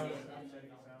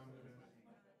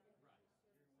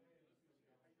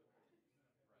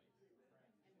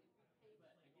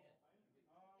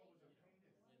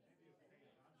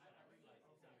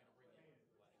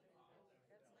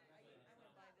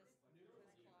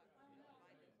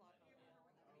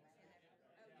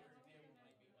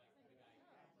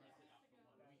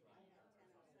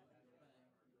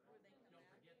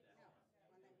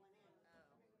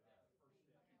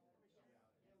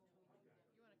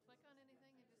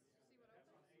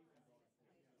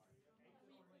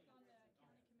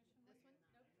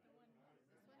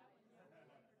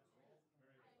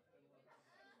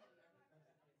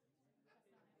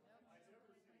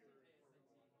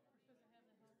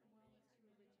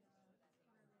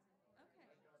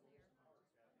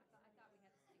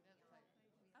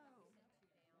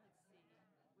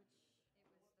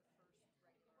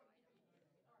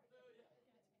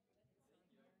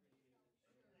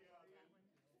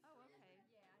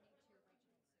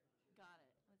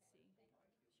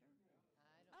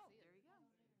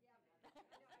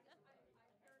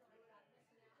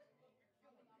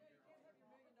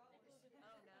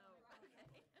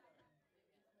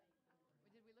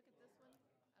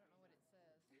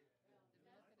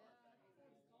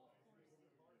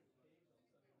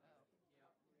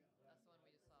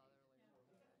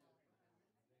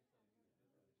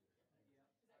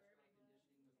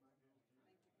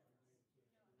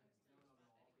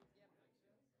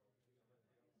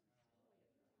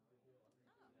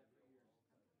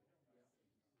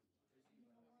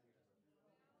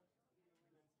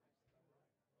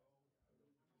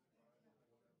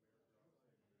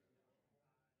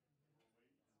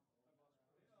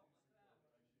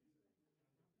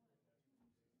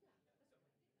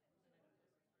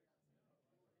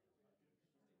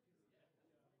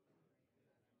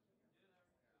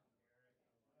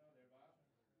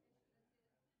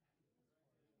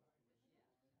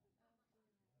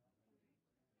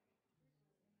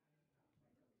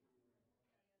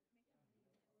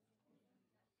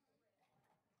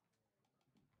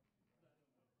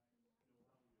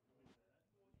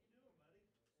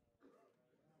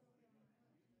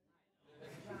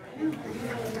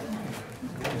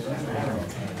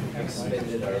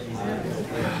 Expended our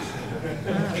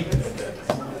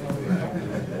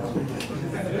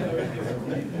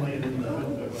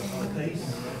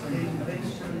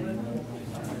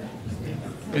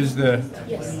Is the,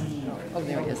 Oh,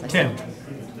 there it is.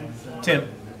 Tim,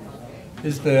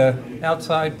 is the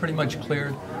outside pretty much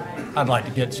cleared? I'd like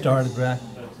to get started, Brad.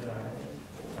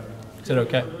 Is it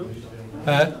okay?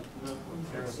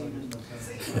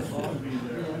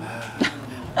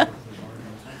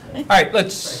 All right,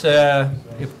 let's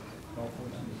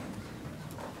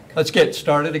get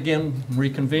started again,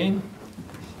 reconvene.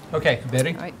 Okay,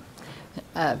 Betty? All right.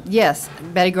 Yes,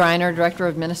 Betty Greiner, Director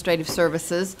of Administrative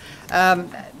Services.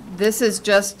 This is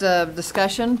just a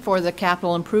discussion for the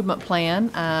capital improvement plan.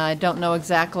 I don't know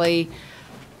exactly,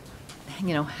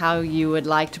 how you would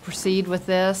like to proceed with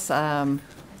this.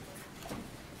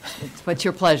 What's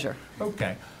your pleasure?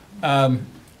 Okay.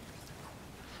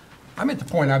 I'm at the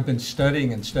point I've been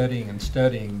studying and studying and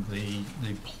studying the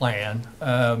plan.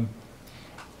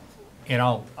 And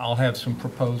I'll have some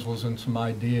proposals and some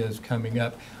ideas coming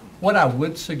up. What I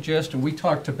would suggest, and we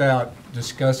talked about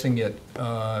discussing it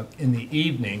in the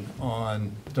evening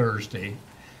on Thursday,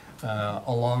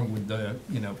 along with the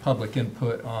public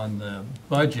input on the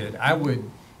budget. I would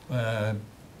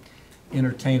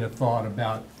entertain a thought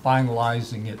about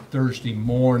finalizing it Thursday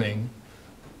morning,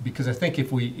 because I think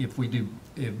if we do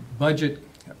a budget,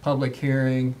 a public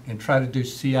hearing, and try to do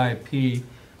CIP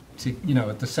to,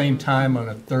 at the same time on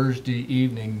a Thursday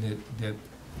evening, that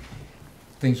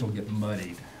things will get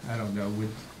muddied. I don't know.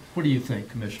 What do you think,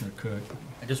 Commissioner Cook?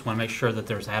 I just want to make sure that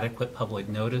there's adequate public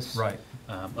notice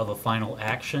of a final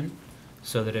action,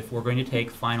 so that if we're going to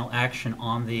take final action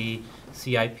on the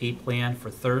CIP plan for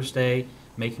Thursday,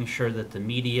 making sure that the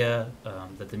media,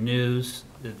 that the news,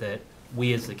 that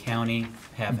we as the county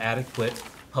have adequate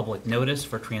public notice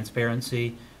for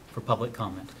transparency, for public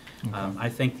comment. I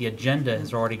think the agenda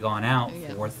has already gone out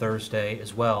Yeah. for Thursday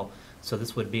as well, so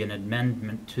this would be an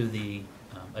amendment to the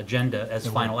agenda as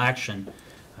final action.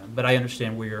 But I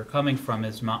understand where you're coming from,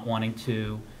 is not wanting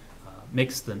to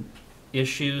mix the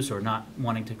issues or not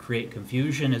wanting to create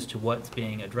confusion as to what's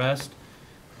being addressed.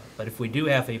 But if we do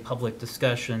have a public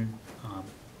discussion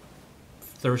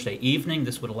Thursday evening,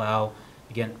 this would allow,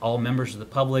 again, all members of the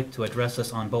public to address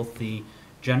us on both the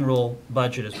general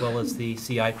budget as well as the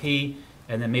CIP,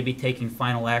 and then maybe taking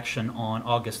final action on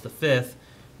August the 5th,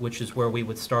 which is where we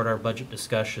would start our budget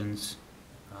discussions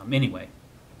anyway,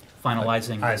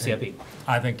 finalizing the CIP.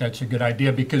 I think that's a good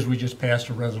idea, because we just passed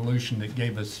a resolution that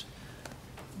gave us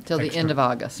Till the end of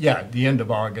August. Yeah, the end of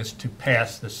August to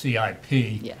pass the CIP.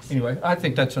 Yes. Anyway, I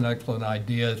think that's an excellent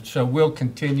idea. So we'll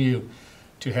continue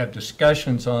to have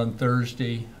discussions on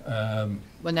Thursday.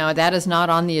 Well, now, that is not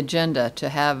on the agenda to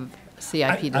have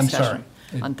CIP I'm discussion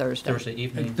sorry. on Thursday. Thursday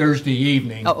evening. Thursday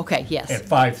evening. Oh, okay, yes. At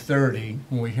 5:30,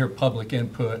 when we hear public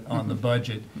input on the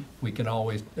budget, we can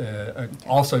always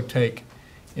also take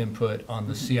input on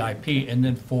the CIP. And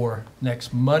then for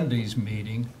next Monday's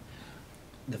meeting,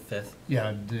 The 5th.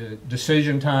 yeah, the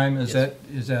decision time, is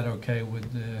Yes. that okay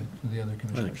with the other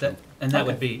commissioners? And that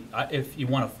would be, if you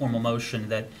want a formal motion,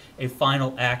 that a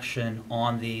final action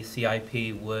on the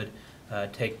CIP would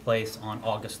take place on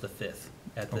August the 5th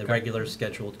at the Okay. regular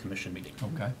scheduled commission meeting.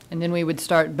 Okay. And then we would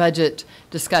start budget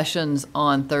discussions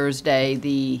on Thursday,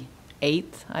 the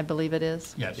 8th, I believe it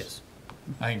is. Yes.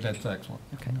 I think that's excellent.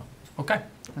 Okay. Okay.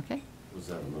 Okay. Was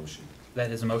that a motion?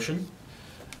 That is a motion.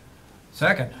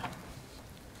 Second.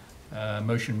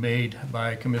 Motion made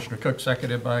by Commissioner Cook,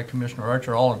 seconded by Commissioner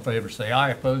Archer. All in favor, say aye.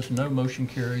 Opposed, no. Motion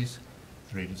carries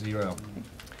 3-0.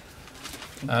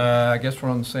 I guess we're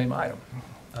on the same item.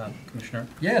 Commissioner?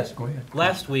 Yes, go ahead.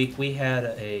 Last week, we had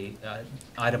a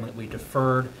item that we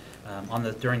deferred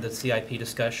during the CIP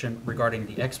discussion regarding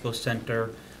the Expo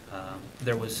Center.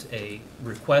 There was a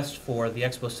request for the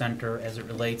Expo Center as it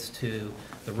relates to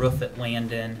the roof at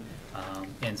Landon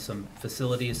and some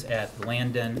facilities at the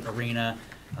Landon Arena,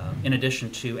 in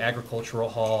addition to Agricultural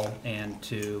Hall and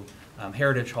to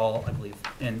Heritage Hall, I believe.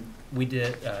 And we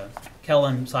did,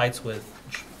 Kellen Seitz with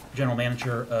General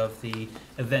Manager of the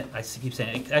event, I keep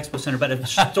saying Expo Center, but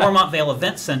Stormontvale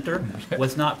Event Center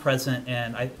was not present,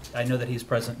 and I know that he's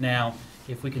present now.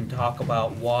 If we can talk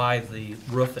about why the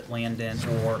roof at Landon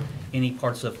or any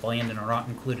parts of Landon are not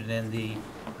included in the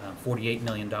 $48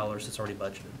 million that's already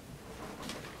budgeted.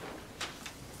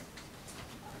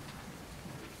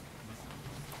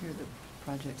 Here are the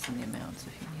projects and the amounts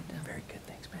if you need them. Very good,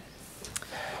 thanks, man.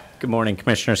 Good morning,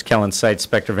 Commissioners. Kellen Seitz,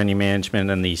 Spectre Venue Management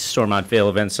in the Stormontvale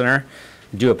Event Center.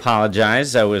 Do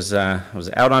apologize. I was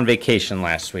out on vacation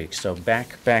last week, so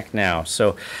back now.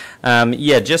 So,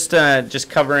 yeah, just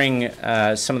covering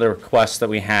some of the requests that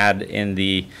we had in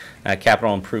the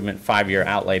capital improvement 5-year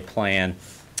outlay plan.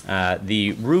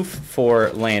 The roof for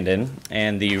Landon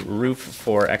and the roof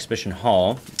for Exhibition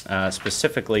Hall,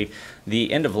 specifically,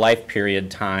 the end-of-life period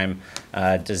time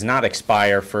does not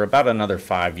expire for about another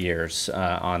 5 years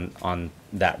on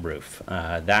that roof.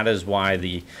 That is why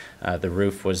the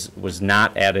roof was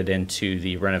not added into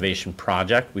the renovation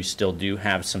project. We still do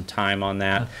have some time on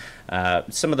that.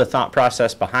 Some of the thought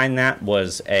process behind that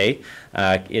was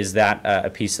is that a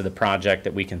piece of the project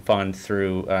that we can fund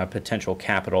through potential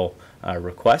capital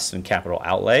requests and capital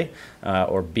outlay,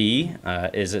 or B,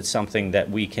 is it something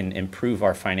that we can improve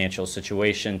our financial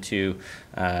situation to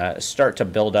start to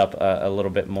build up a little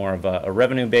bit more of a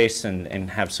revenue base and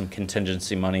have some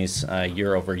contingency monies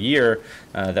year over year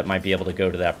that might be able to go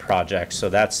to that project. So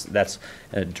that's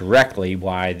directly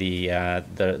why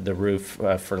the roof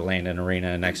for Landon Arena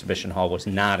and Exhibition Hall was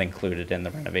not included in the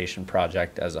renovation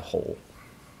project as a whole.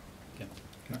 Okay.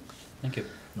 Thank you.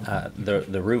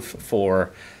 The roof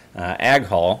for Ag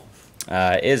Hall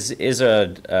is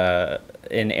an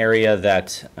area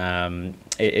that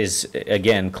is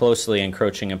again closely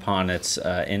encroaching upon its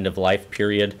end of life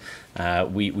period.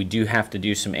 We do have to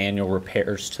do some annual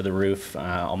repairs to the roof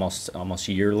almost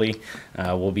yearly.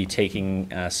 We'll be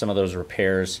taking some of those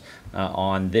repairs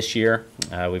on this year.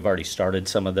 We've already started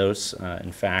some of those,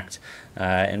 in fact,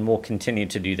 and we'll continue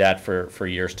to do that for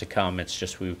years to come. It's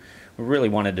just we really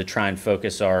wanted to try and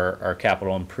focus our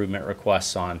capital improvement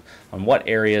requests on what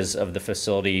areas of the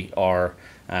facility are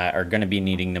going to be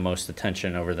needing the most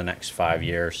attention over the next 5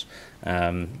 years.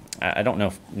 I don't know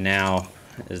if now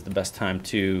is the best time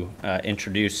to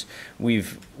introduce.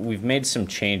 We've made some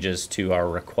changes to our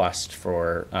request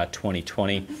for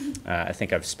 2020. I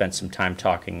think I've spent some time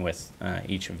talking with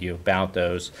each of you about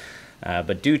those,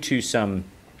 but due to some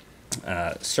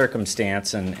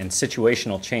circumstance and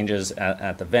situational changes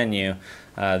at the venue,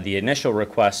 the initial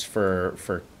request for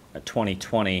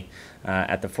 2020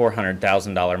 at the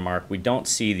 $400,000 mark, we don't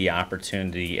see the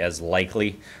opportunity as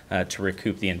likely to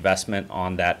recoup the investment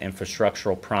on that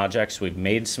infrastructural project. So we've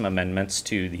made some amendments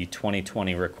to the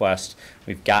 2020 request.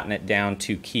 We've gotten it down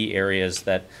to key areas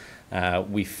that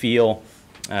we feel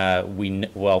we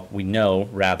know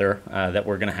rather that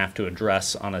we're going to have to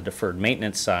address on a deferred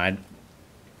maintenance side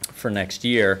for next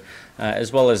year,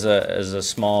 as well as a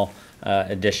small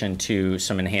addition to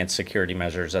some enhanced security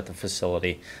measures at the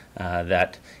facility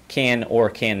that can or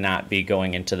cannot be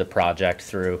going into the project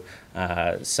through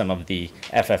some of the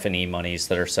FF&E monies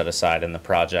that are set aside in the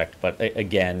project. But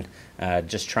again,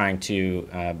 just trying to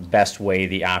best weigh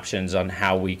the options on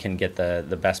how we can get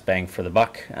the best bang for the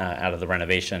buck out of the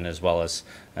renovation, as well as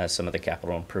some of the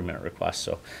capital improvement requests.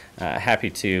 So happy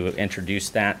to introduce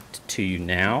that to you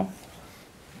now.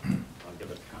 I'll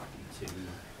give a copy to.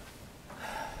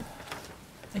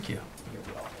 Thank you.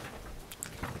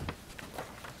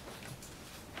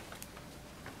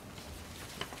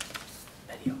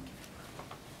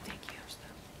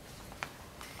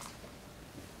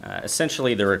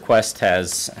 Essentially, the request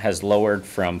has lowered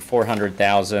from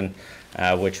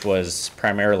 $400,000, which was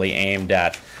primarily aimed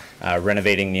at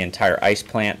renovating the entire ice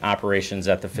plant operations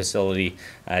at the facility,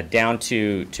 down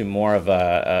to more of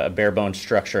a bare bones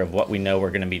structure of what we know we're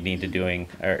going to be doing,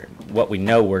 or what we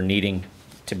know we're needing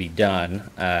to be done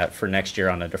for next year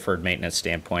on a deferred maintenance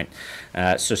standpoint.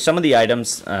 So some of the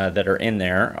items that are in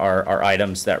there are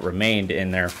items that remained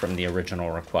in there from the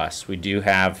original request. We do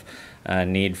have a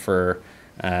need for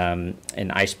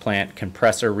an ice plant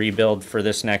compressor rebuild for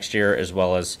this next year, as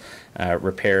well as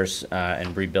repairs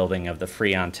and rebuilding of the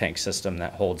Freon tank system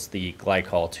that holds the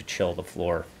glycol to chill the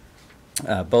floor.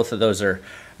 Both of those are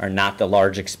not the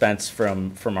large expense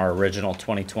from our original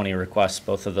 2020 requests.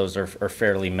 Both of those are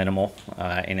fairly minimal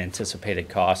in anticipated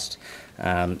cost.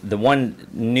 The one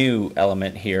new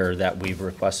element here that we've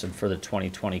requested for the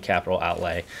 2020 capital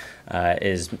outlay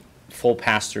is full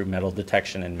pass-through metal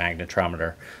detection and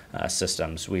magnetometer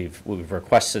systems. We've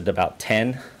requested about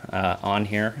 10 on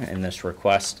here in this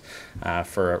request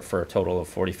for a total of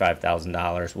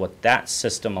 $45,000. What that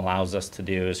system allows us to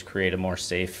do is create a more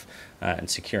safe and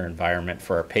secure environment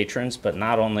for our patrons, but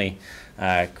not only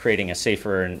creating a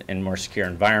safer and more secure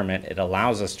environment, it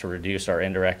allows us to reduce our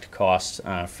indirect costs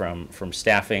from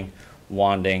staffing,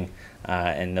 wanding,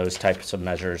 and those types of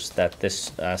measures that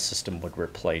this system would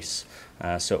replace.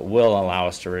 So it will allow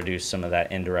us to reduce some of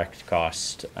that indirect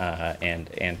cost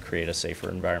and create a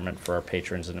safer environment for our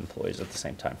patrons and employees at the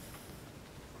same time.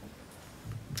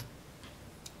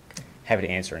 Happy to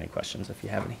answer any questions if you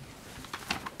have any.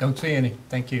 Don't see any.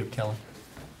 Thank you, Kelly.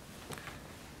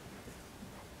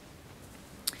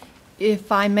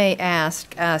 If I may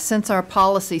ask, since our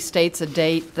policy states a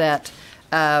date that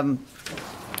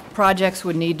projects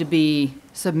would need to be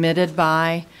submitted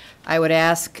by, I would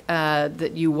ask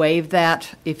that you waive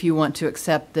that if you want to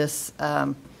accept this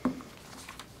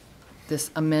this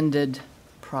amended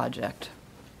project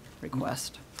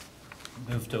request.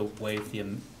 Move to waive the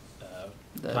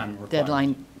time requirement.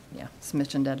 Deadline, yeah,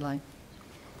 submission deadline.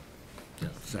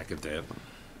 Second that.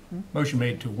 Motion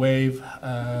made to waive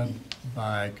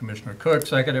by Commissioner Cook,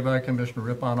 seconded by Commissioner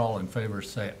Rippon. All in favor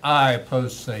say aye,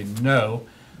 opposed say no.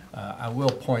 I will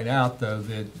point out, though,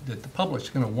 that the public's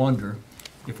going to wonder,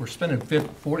 if we're spending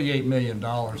 $48 million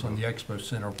on the Expo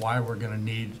Center, why we're going to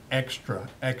need extra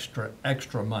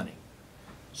money.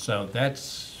 So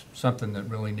that's something that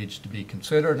really needs to be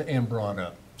considered and brought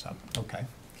up. So, okay.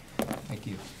 Thank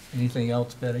you. Anything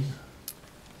else, Betty?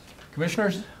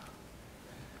 Commissioners?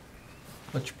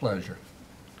 What's your pleasure?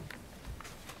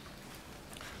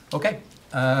 Okay.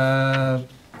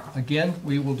 Again,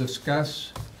 we will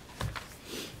discuss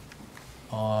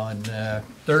on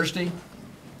Thursday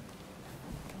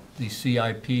the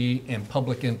CIP and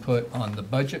public input on the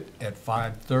budget at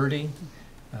 5:30.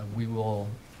 We will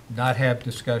not have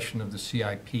discussion of the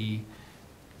CIP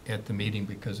at the meeting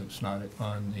because it's not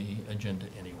on the agenda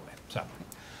anyway. So,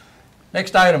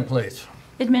 next item, please.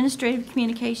 Administrative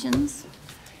communications.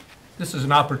 This is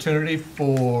an opportunity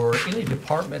for any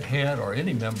department head or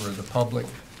any member of the public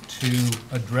to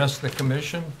address the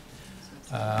commission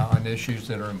on issues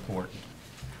that are important.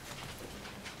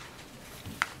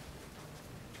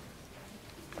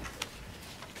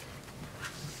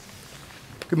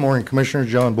 Good morning, Commissioner.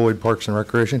 John Boyd, Parks and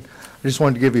Recreation. I just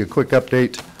wanted to give you a quick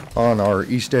update on our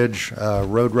East Edge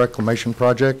Road Reclamation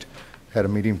Project. Had a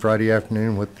meeting Friday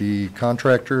afternoon with the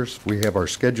contractors. We have our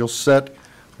schedule set.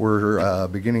 We're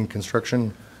beginning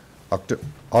construction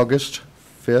August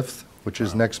 5th which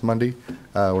is next Monday.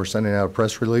 We're sending out a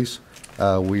press release.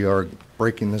 We are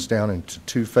breaking this down into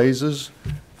 2 phases.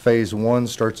 Phase 1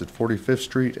 starts at 45th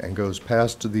Street and goes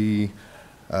past the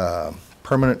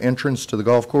permanent entrance to the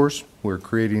golf course. We're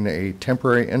creating a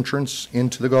temporary entrance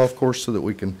into the golf course so that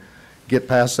we can get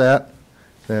past that.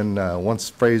 Then once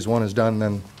Phase 1 is done,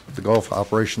 then the golf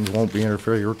operations won't be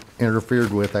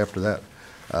interfered with after that.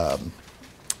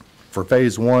 For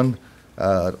Phase 1,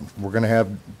 we're going to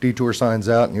have detour signs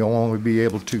out, and you'll only be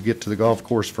able to get to the golf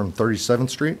course from 37th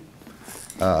Street.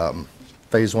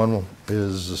 Phase 1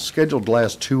 is scheduled to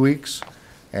last 2 weeks,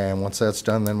 and once that's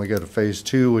done, then we go to Phase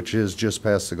 2, which is just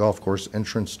past the golf course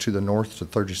entrance to the north to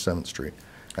 37th Street,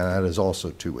 and that is also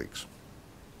 2 weeks.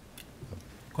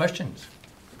 Questions?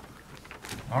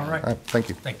 All right. All right, thank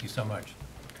you. Thank you so much.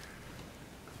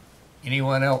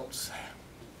 Anyone else?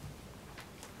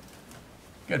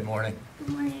 Good morning. Good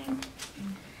morning.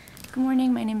 Good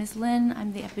morning. My name is Lynn.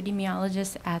 I'm the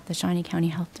epidemiologist at the Shawnee County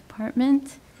Health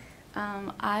Department.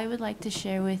 I would like to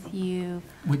share with you.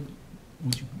 Would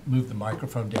you move the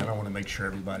microphone down? I want to make sure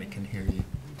everybody can hear you.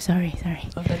 Sorry.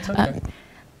 Oh, that's okay.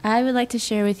 I would like to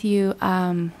share with you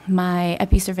my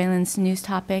epi-surveillance news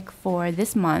topic for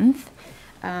this month.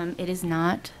 It is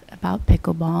not about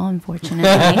pickleball,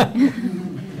 unfortunately.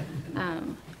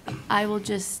 I will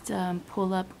just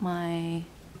pull up my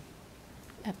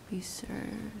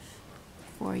epi-surv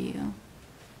for you.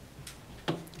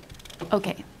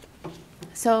 Okay.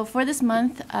 So for this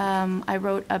month, I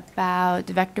wrote about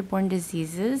vector-borne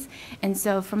diseases. And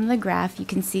so from the graph, you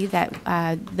can see that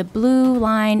the blue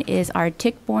line is our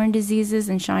tick-borne diseases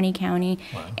in Shawnee County,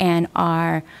 and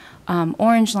our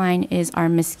orange line is our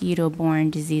mosquito-borne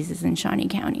diseases in Shawnee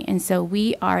County. And so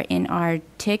we are in our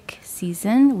tick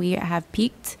season. We have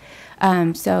peaked.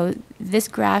 So this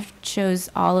graph shows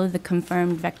all of the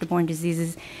confirmed vector-borne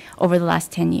diseases over the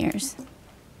last 10 years.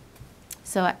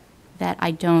 So that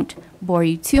I don't bore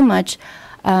you too much,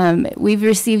 we've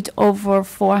received over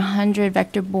 400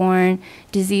 vector-borne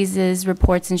diseases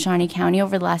reports in Shawnee County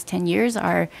over the last 10 years.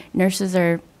 Our nurses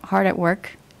are hard at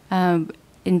work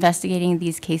investigating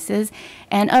these cases,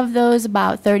 and of those,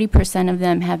 about 30% of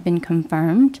them have been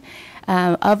confirmed.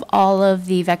 Of all of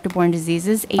the vector-borne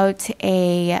diseases, out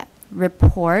a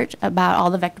report about all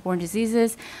the vector-borne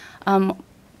diseases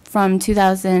from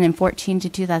 2014 to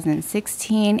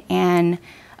 2016, and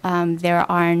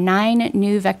there are 9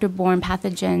 new vector-borne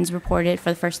pathogens reported for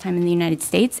the first time in the United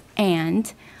States,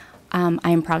 and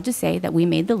I am proud to say that we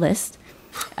made the list.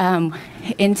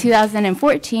 In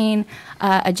 2014,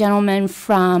 a gentleman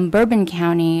from Bourbon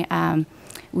County,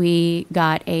 we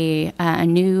got a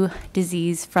new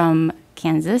disease from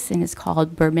Kansas, and it's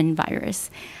called bourbon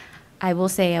virus. I will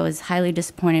say I was highly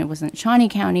disappointed it wasn't Shawnee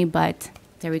County, but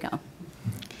there we go.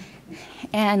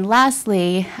 And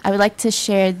lastly, I would like to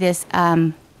share this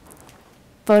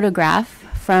photograph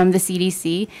from the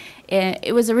CDC.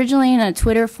 It was originally in a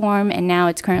Twitter form, and now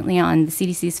it's currently on the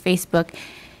CDC's Facebook.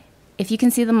 If you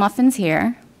can see the muffins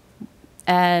here,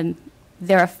 there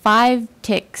are 5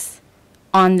 ticks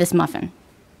on this muffin.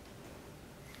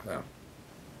 Wow.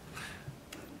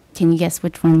 Can you guess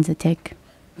which one's a tick?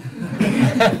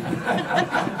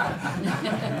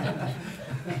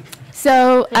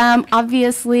 So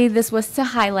obviously this was to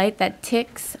highlight that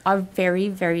ticks are very,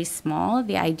 very small.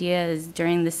 The idea is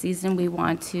during the season we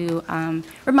want to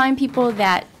remind people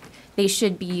that they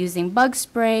should be using bug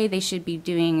spray, they should be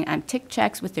doing tick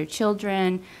checks with their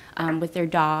children, with their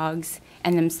dogs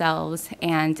and themselves.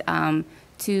 And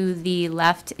to the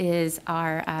left is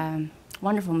our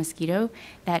wonderful mosquito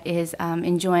that is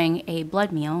enjoying a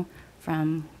blood meal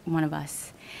from one of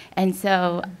us. And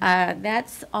so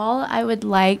that's all I would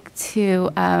like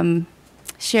to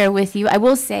share with you. I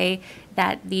will say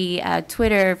that the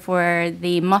Twitter for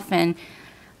the muffin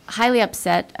highly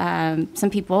upset some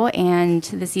people, and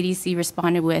the CDC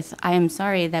responded with, "I am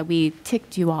sorry that we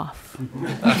ticked you off."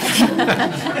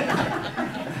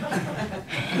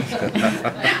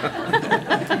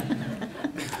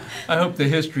 I hope the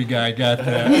history guy got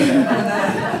that.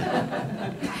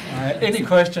 All right, any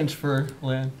questions for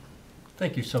Lynn?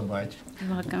 Thank you so much.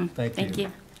 You're welcome. Thank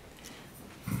you.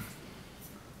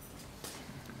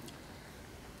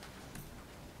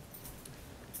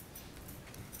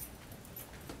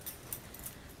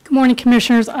 Good morning,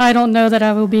 Commissioners. I don't know that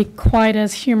I will be quite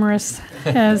as humorous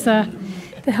as the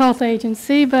health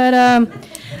agency, but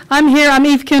I'm here. I'm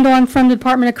Eve Kendall. I'm from the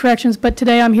Department of Corrections, but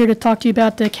today I'm here to talk to you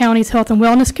about the county's Health and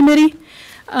Wellness Committee.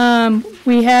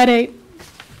 We had a,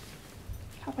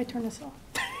 how do I turn this off?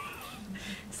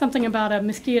 Something about a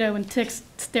mosquito and ticks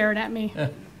staring at me.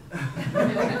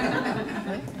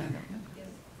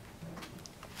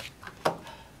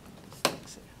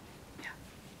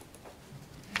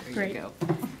 Great.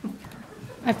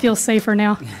 I feel safer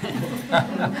now.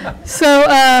 So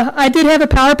I did have a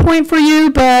PowerPoint for you,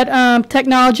 but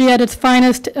technology at its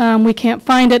finest, we can't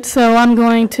find it, so I'm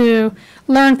going to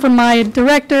learn from my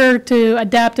director to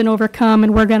adapt and overcome,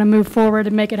 and we're going to move forward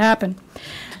and make it happen.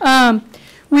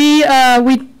 We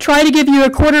try to give you a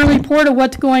quarterly report of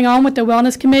what's going on with the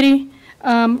Wellness Committee.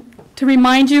 To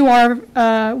remind you,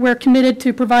 we're committed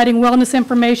to providing wellness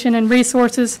information and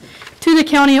resources to the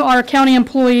county, our county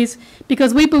employees,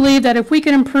 because we believe that if we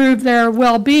can improve their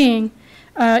well-being,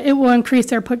 it will increase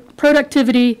their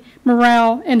productivity,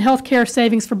 morale, and health care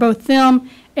savings for both them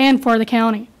and for the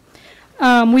county.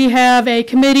 We have a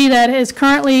committee that is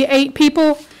currently 8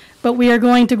 people, but we are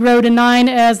going to grow to 9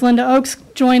 as Linda Oakes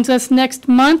joins us next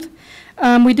month.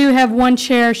 We do have 1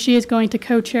 chair. She is going to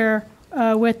co-chair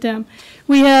with them.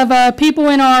 We have people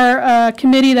in our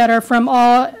committee that are from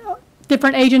all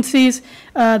different agencies,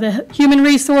 the Human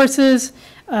Resources,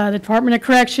 the Department of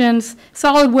Corrections,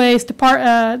 Solid Waste,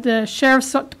 the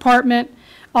Sheriff's Department,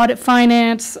 Audit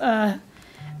Finance,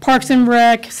 Parks and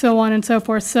Rec, so on and so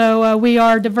forth. So we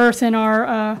are diverse in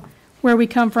our where we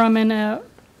come from and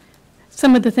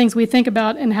some of the things we think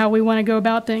about and how we want to go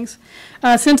about things.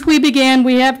 Since we began,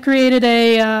 we have created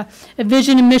a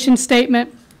vision and mission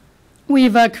statement.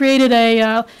 We've created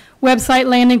a website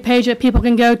landing page that people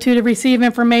can go to receive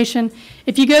information.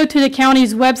 If you go to the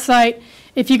county's website,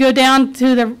 if you go down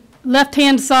to the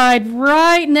left-hand side,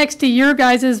 right next to your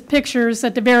guys' pictures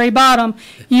at the very bottom,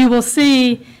 you will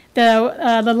see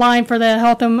the line for the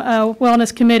Health and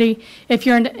Wellness Committee. If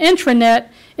you're in the intranet,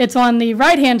 it's on the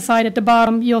right-hand side at the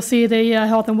bottom. You'll see the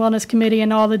Health and Wellness Committee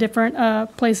and all the different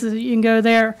places that you can go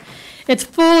there. It's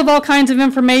full of all kinds of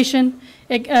information.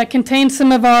 It contains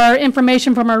some of our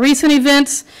information from our recent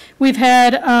events. We've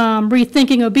had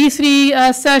Rethinking Obesity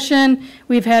session.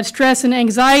 We've had Stress and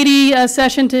Anxiety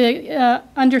session to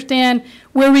understand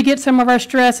where we get some of our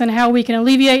stress and how we can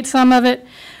alleviate some of it.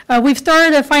 We've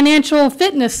started a financial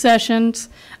fitness sessions,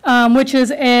 which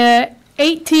is a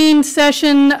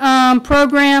 18-session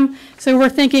program. So we're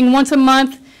thinking once a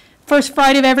month, first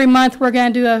Friday of every month, we're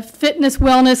going to do a fitness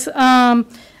wellness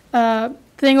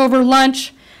thing over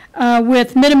lunch.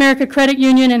 With Mid-America Credit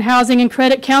Union and Housing and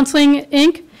Credit Counseling,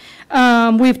 Inc.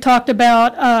 We've talked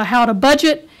about how to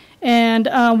budget and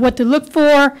what to look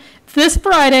for. This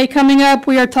Friday coming up,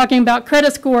 we are talking about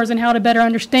credit scores and how to better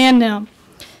understand them.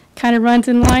 Kind of runs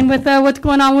in line with what's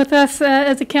going on with us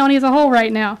as a county as a whole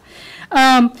right now.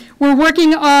 We're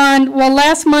working on, well,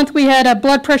 last month we had a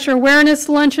blood pressure awareness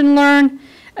lunch and learn,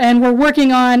 and we're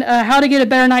working on how to get a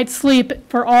better night's sleep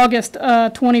for August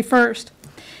 21st.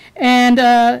 And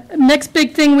next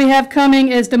big thing we have coming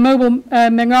is the mobile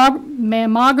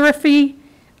mammography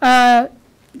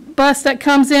bus that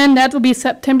comes in. That will be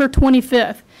September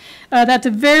 25th. That's a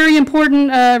very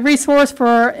important resource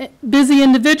for busy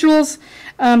individuals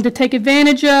to take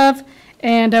advantage of,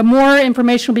 and more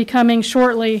information will be coming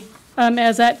shortly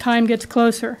as that time gets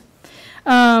closer.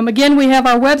 Again, we have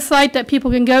our website that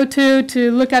people can go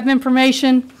to look up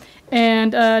information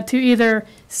and to either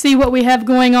see what we have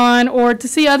going on or to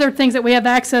see other things that we have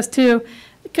access to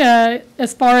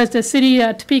as far as the City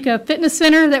Topeka Fitness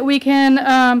Center that we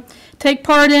can take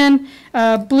part in,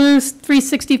 Blues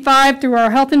 365 through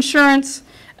our health insurance,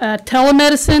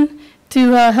 telemedicine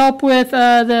to help with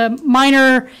the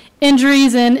minor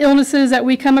injuries and illnesses that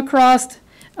we come across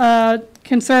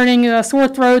concerning sore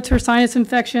throats or sinus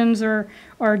infections or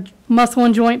muscle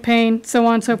and joint pain, so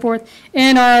on and so forth,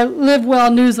 and our Live Well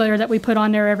newsletter that we put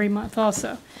on there every month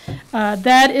also.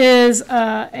 That is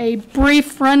a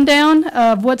brief rundown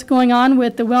of what's going on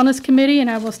with the Wellness Committee, and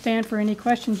I will stand for any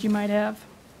questions you might have.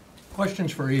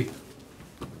 Questions for Eve?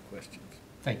 Questions.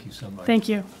 Thank you so much. Thank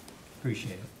you.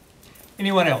 Appreciate it.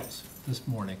 Anyone else this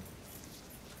morning?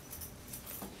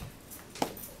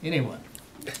 Anyone?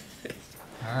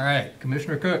 All right,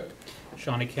 Commissioner Cook.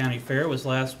 Shawnee County Fair was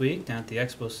last week down at the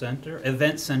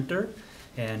Event Center,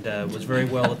 and was very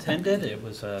well attended. It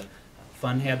was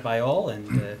fun had by all,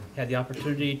 and had the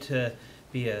opportunity to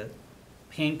be a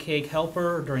pancake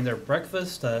helper during their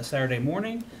breakfast Saturday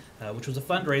morning, which was a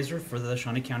fundraiser for the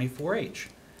Shawnee County 4-H.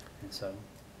 And so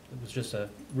it was just a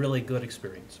really good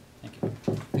experience. Thank you.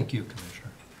 Thank you, Commissioner.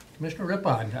 Commissioner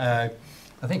Rippon,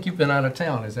 I think you've been out of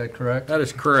town, is that correct? That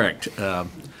is correct.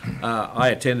 I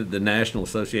attended the National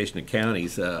Association of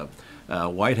Counties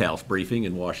White House briefing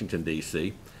in Washington,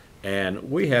 D.C.,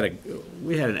 and we had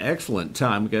an excellent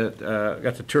time. We got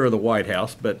to tour the White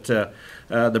House, but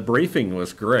the briefing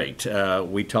was great.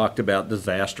 We talked about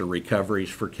disaster recoveries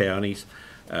for counties.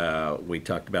 We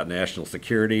talked about national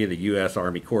security. The U.S.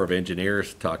 Army Corps of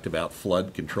Engineers talked about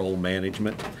flood control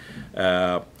management.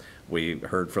 We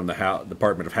heard from the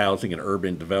Department of Housing and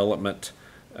Urban Development,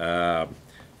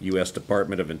 U.S.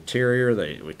 Department of Interior.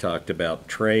 We talked about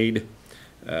trade.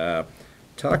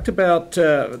 Talked about,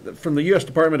 from the U.S.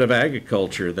 Department of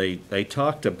Agriculture, they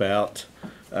talked about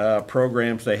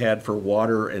programs they had for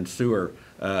water and sewer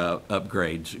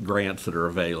upgrades, grants that are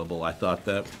available. I thought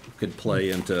that could play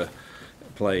into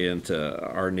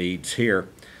our needs here.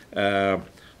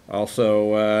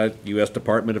 Also, U.S.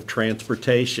 Department of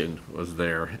Transportation was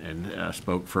there and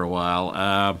spoke for a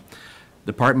while.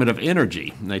 Department of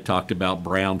Energy, and they talked about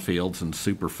brownfields and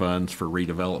super funds for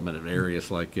redevelopment of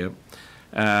areas like it.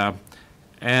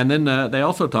 And then they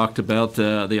also talked about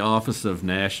the Office of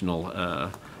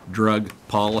National Drug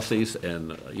Policies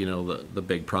and, you know, the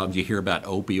big problems. You hear about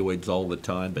opioids all the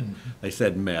time, but they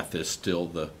said meth is still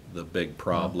the big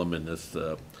problem in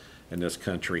this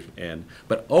country.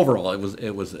 But overall,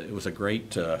 it was a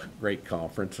great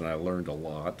conference, and I learned a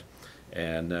lot.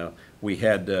 And we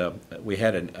had a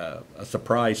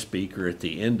surprise speaker at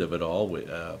the end of it all.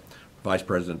 Vice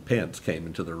President Pence came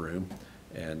into the room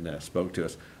and spoke to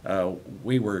us.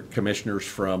 We were commissioners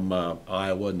from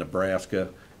Iowa, Nebraska,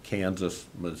 Kansas,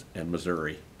 and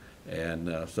Missouri.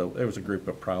 And so there was a group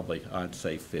of probably, I'd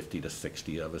say, 50 to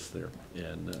 60 of us there.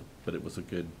 But it was a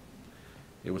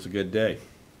good day.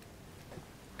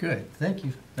 Good. Thank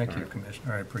you. Thank you,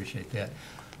 Commissioner. I appreciate that.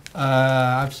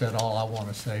 I've said all I want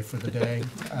to say for the day.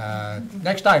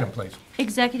 Next item, please.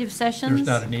 Executive sessions. There's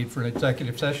not a need for an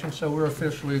executive session, so we're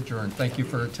officially adjourned. Thank you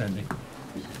for attending.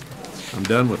 I'm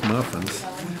done with muffins.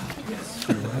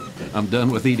 I'm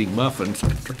done with eating muffins. You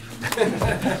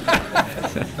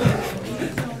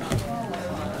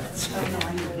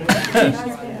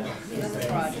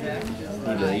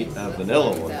to eat a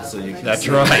vanilla one, so you can. That's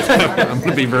right. I'm going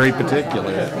to be very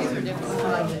particular.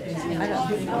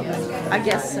 I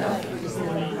guess so.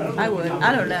 I would.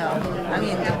 I don't know. I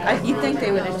mean, you'd think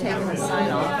they would have taken the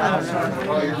sign off. I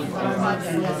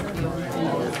don't know.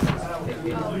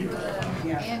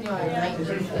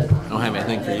 Don't have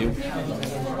anything for you?